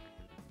 Okay.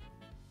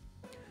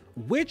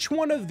 Which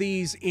one of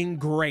these in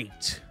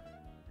great?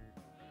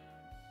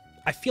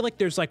 I feel like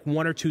there's like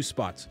one or two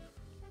spots.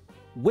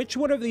 Which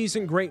one of these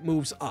in great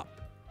moves up?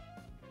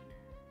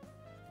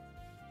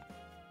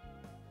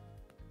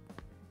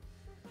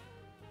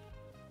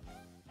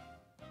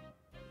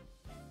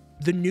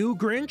 The new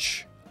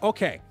Grinch?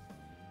 Okay.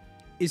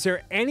 Is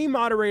there any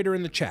moderator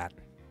in the chat?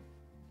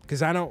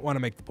 Because I don't want to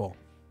make the poll.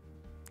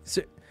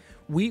 So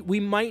we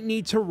might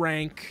need to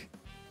rank.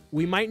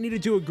 We might need to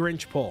do a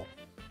Grinch poll.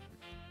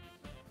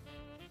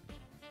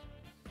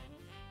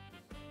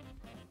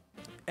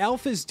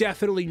 Elf is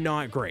definitely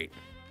not great.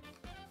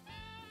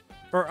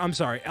 Or, I'm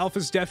sorry, Elf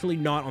is definitely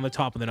not on the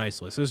top of the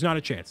nice list. There's not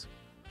a chance.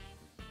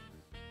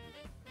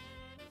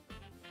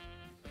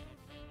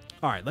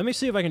 All right, let me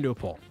see if I can do a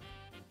poll.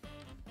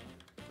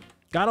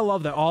 Gotta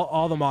love that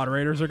all the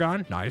moderators are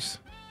gone. Nice.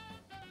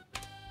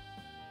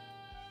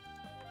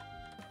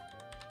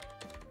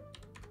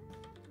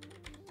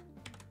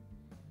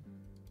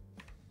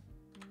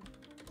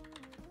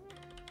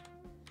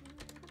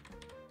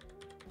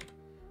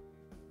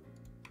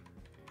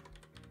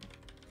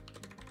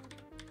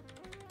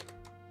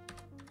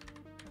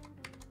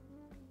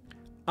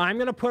 I'm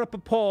going to put up a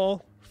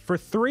poll for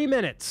 3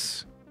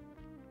 minutes.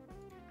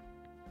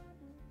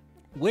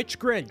 Which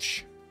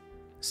Grinch?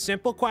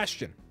 Simple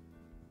question.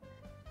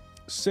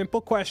 Simple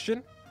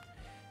question.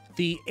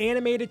 The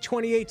animated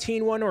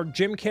 2018 one or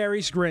Jim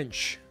Carrey's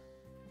Grinch?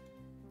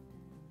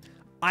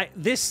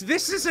 This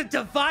is a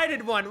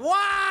divided one.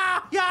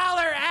 Wow! Y'all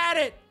are at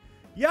it.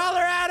 Y'all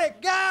are at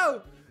it.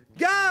 Go!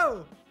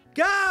 Go!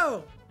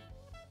 Go!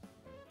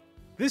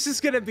 This is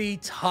going to be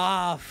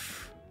tough.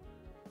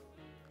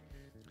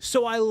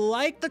 So I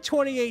like the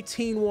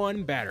 2018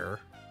 one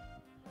better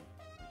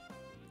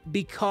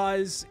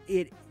because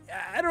I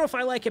don't know if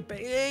I like it,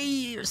 but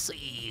you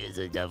see, it's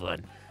a tough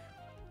one.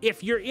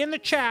 If you're in the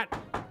chat,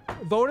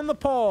 vote in the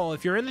poll.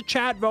 If you're in the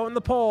chat, vote in the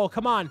poll.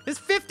 Come on. There's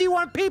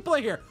 51 people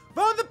in here.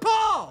 Vote in the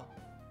poll.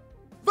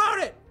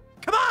 Vote it.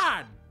 Come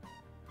on.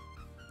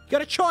 You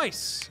got a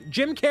choice.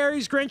 Jim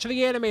Carrey's Grinch or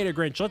the animated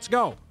Grinch. Let's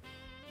go.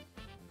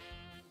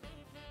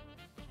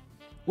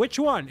 Which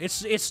one?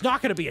 It's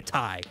not going to be a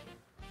tie.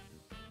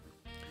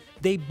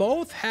 They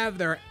both have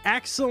their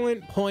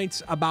excellent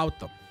points about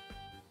them.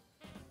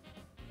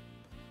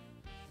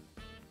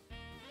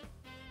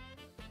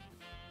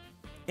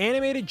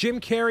 Animated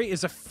Jim Carrey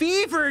is a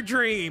fever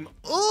dream.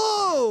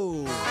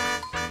 Ooh!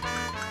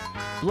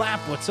 Blap,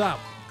 what's up?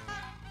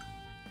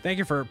 Thank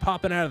you for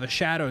popping out of the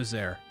shadows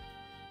there.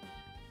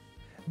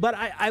 But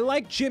I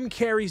like Jim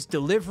Carrey's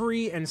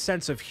delivery and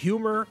sense of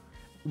humor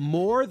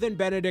more than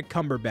Benedict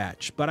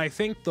Cumberbatch, but I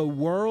think the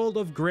world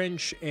of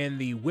Grinch and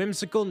the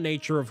whimsical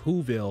nature of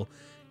Whoville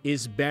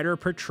is better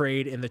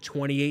portrayed in the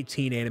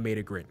 2018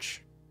 animated Grinch.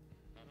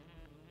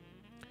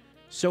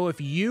 So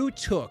if you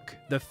took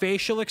the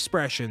facial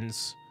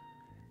expressions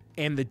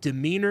and the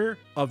demeanor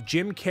of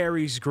Jim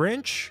Carrey's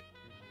Grinch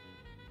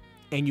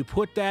and you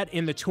put that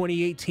in the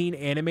 2018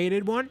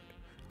 animated one,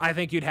 I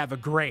think you'd have a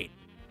great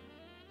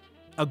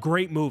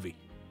movie.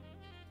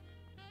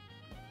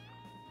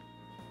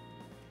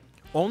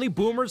 Only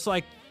boomers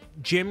like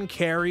Jim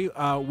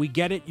Carrey, we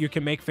get it. You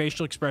can make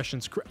facial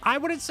expressions. I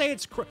wouldn't say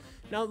it's...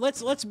 Now,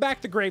 let's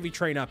back the gravy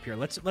train up here.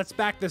 Let's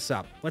back this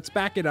up. Let's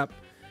back it up.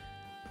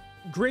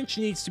 Grinch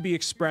needs to be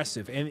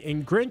expressive.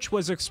 And Grinch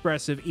was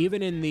expressive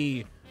even in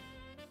the...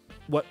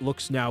 what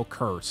looks now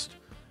cursed.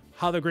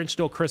 How the Grinch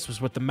Stole Christmas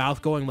with the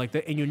mouth going like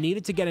that. And you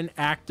needed to get an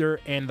actor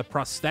and the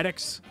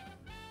prosthetics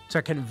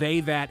to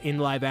convey that in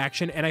live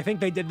action. And I think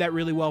they did that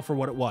really well for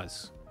what it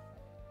was.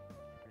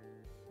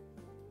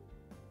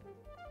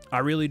 I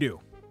really do.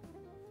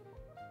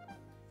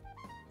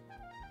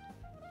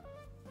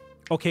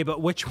 Okay,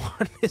 but which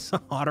one is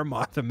Otter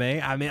Martha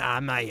May? I mean,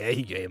 I'm not...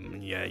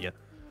 Yeah.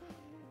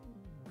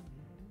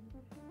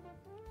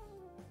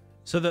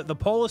 So the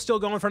poll is still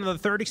going for another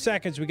 30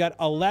 seconds. We got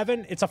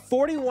 11. It's a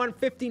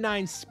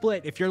 41-59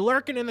 split. If you're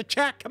lurking in the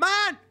chat, come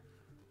on!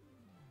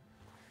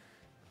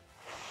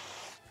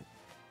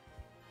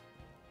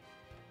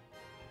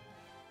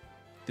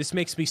 This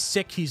makes me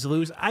sick. He's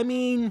losing. I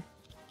mean...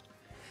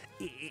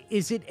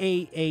 Is it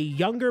a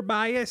younger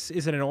bias?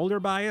 Is it an older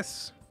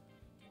bias?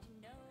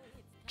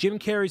 Jim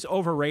Carrey's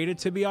overrated,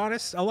 to be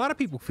honest. A lot of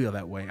people feel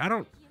that way.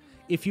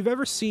 If you've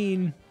ever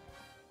seen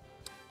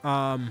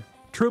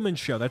Truman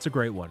Show, that's a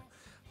great one.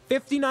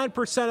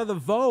 59% of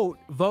the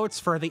votes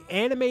for the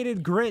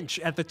animated Grinch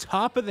at the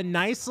top of the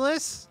nice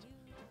list.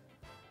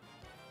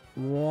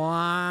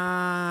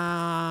 Wow,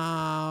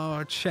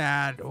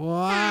 Chad.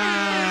 Wow.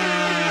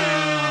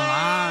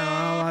 I don't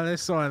know about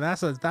this one.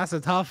 That's a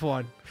tough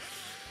one.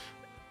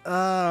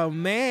 Oh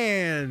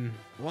man.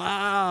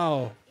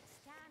 Wow.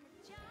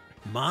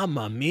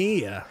 Mamma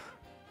mia.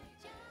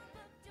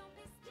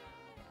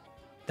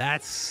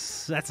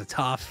 That's a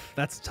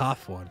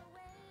tough one.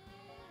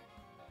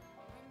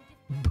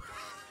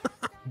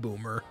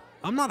 Boomer.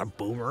 I'm not a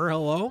boomer.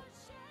 Hello.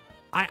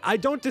 I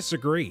don't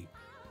disagree.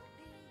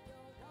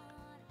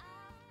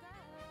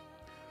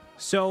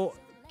 So,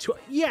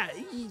 yeah,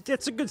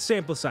 that's a good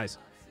sample size.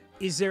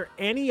 Is there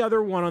any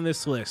other one on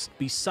this list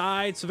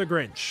besides The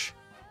Grinch?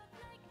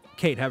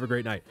 Kate, have a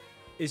great night.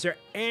 Is there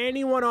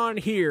anyone on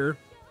here,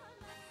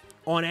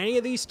 on any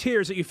of these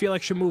tiers, that you feel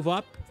like should move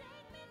up?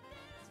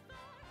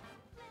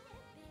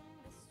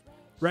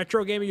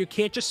 Retro Gamer, you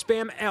can't just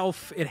spam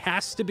Elf. It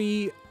has to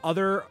be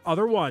other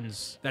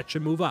ones that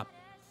should move up.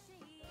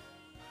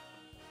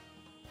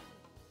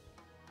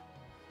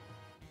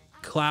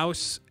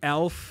 Klaus,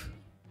 Elf.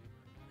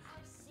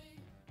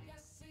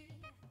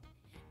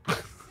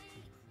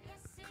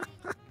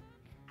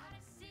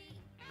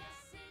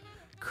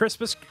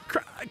 Christmas.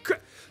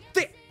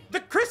 The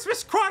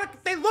Christmas Chronicle,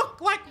 they look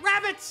like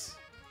rabbits.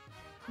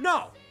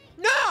 No.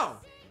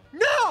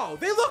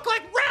 They look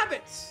like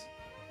rabbits.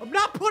 I'm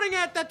not putting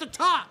it at the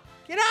top.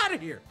 Get out of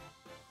here.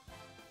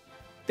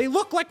 They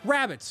look like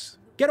rabbits.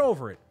 Get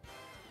over it.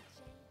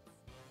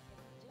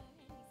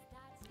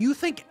 You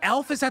think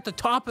Elf is at the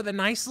top of the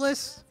nice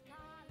list?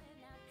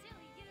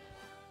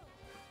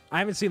 I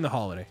haven't seen The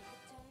Holiday.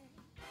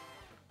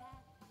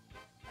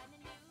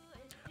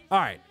 All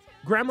right.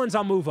 Gremlins,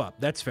 I'll move up.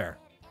 That's fair.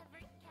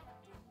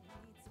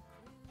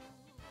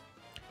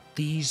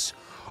 These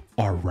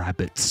are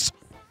rabbits.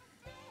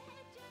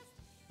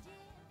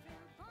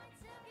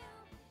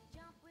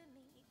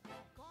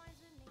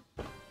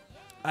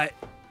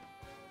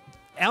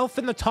 Elf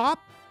in the top?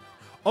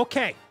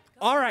 Okay.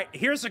 All right.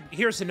 Here's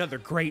another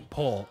great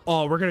poll.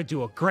 Oh, we're going to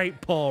do a great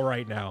poll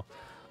right now.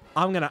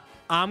 I'm going to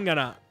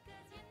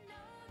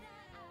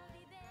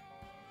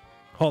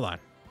Hold on.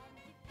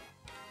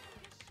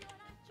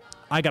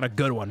 I got a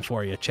good one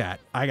for you, chat.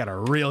 I got a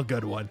real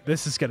good one.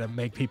 This is going to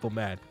make people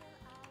mad.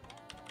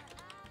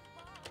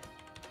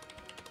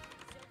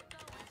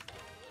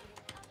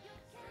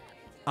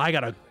 I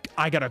got a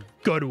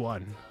good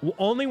one.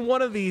 Only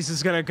one of these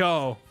is going to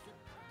go.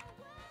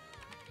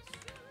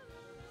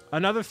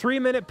 Another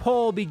 3-minute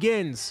poll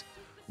begins.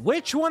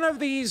 Which one of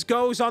these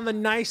goes on the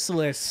nice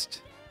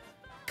list?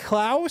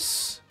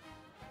 Klaus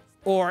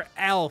or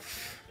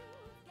Elf?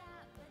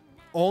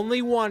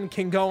 Only one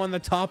can go on the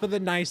top of the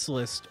nice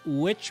list.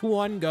 Which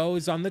one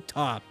goes on the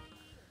top?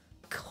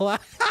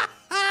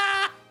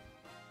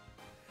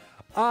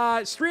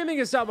 Streaming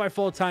is not my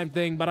full-time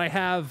thing, but I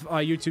have a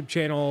YouTube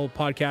channel,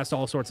 podcast,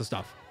 all sorts of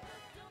stuff.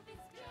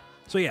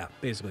 So yeah,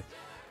 basically.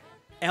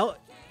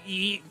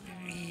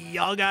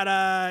 Y'all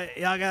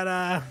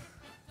gotta...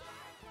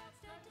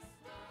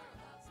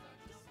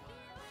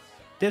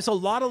 There's a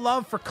lot of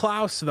love for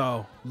Klaus,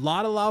 though. A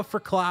lot of love for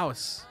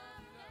Klaus.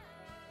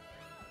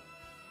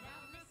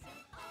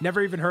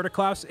 Never even heard of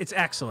Klaus? It's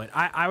excellent.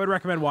 I would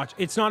recommend watch.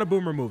 It's not a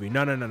boomer movie.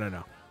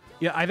 No.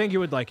 Yeah, I think you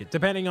would like it.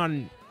 Depending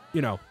on,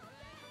 you know...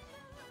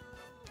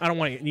 I don't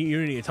want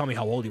you need to tell me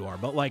how old you are,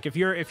 but like if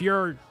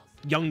you're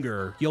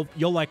younger,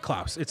 you'll like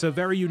Klaus. It's a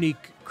very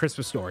unique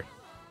Christmas story.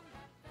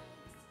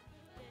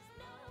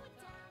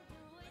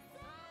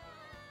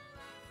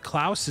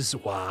 Klaus is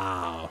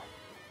wow.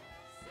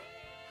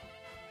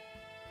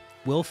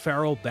 Will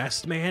Ferrell,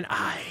 best man.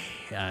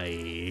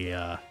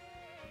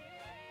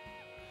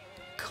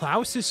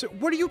 Klaus is.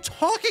 What are you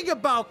talking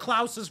about?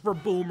 Klaus is for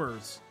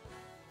boomers.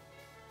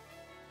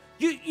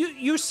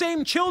 You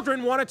same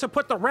children wanted to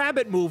put the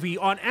Rabbit movie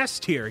on S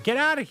tier. Get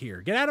out of here.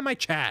 Get out of my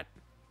chat.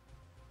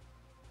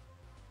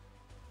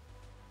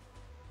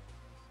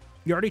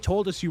 You already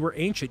told us you were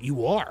ancient.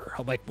 You are.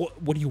 I'm like,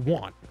 what do you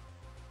want?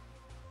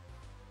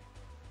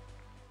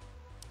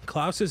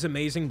 Klaus is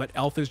amazing, but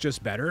Elf is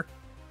just better.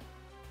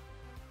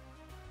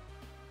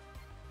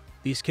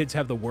 These kids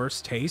have the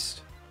worst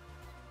taste.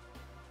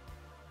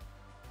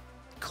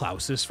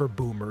 Klaus is for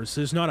boomers.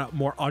 There's not a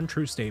more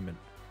untrue statement.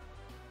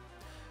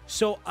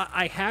 So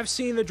I have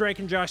seen the Drake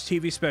and Josh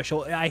TV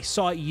special. I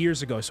saw it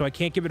years ago, so I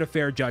can't give it a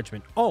fair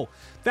judgment. Oh,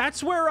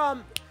 that's where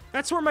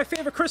my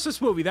favorite Christmas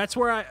movie. That's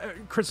where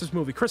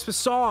Christmas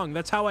song.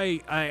 That's how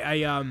I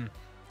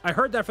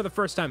heard that for the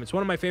first time. It's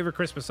one of my favorite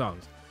Christmas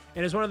songs,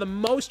 and it's one of the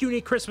most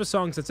unique Christmas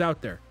songs that's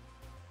out there.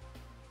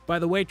 By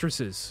the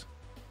Waitresses.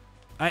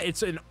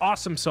 It's an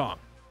awesome song.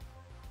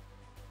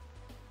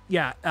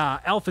 Yeah,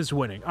 Elf is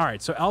winning. All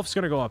right, so Elf's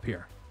gonna go up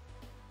here.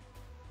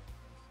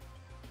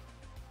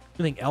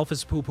 I think Elf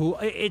is poo-poo.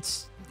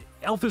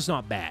 Elf is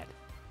not bad.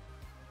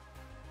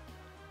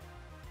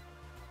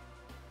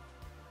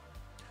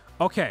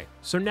 Okay,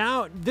 so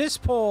now this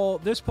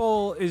poll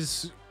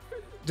is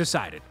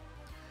decided.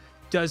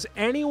 Does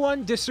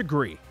anyone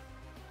disagree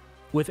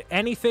with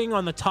anything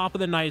on the top of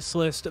the nice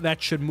list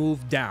that should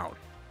move down?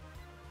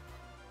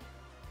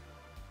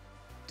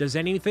 Does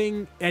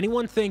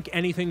anyone think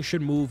anything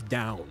should move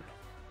down?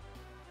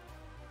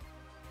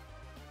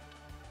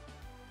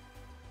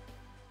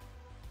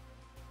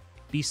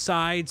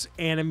 Besides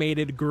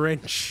animated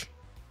Grinch.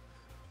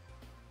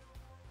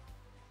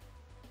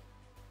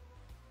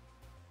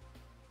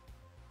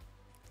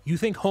 You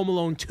think Home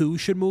Alone 2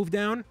 should move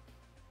down?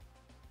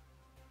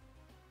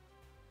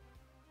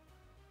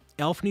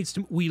 Elf needs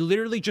to... We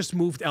literally just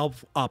moved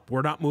Elf up.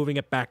 We're not moving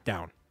it back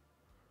down.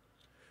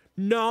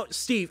 No,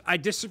 Steve, I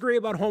disagree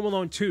about Home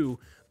Alone 2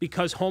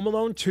 because Home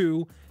Alone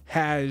 2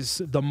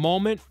 has the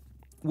moment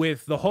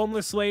with the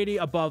homeless lady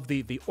above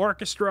the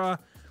orchestra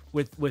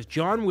with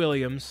John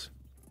Williams.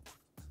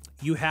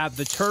 You have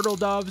the turtle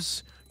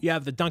doves. You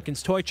have the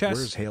Duncan's toy chest.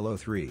 Where's Halo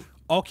 3?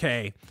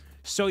 Okay,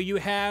 so you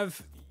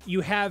have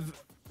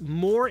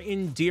more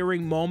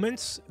endearing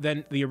moments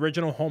than the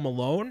original Home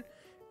Alone,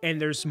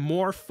 and there's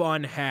more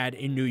fun had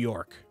in New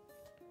York.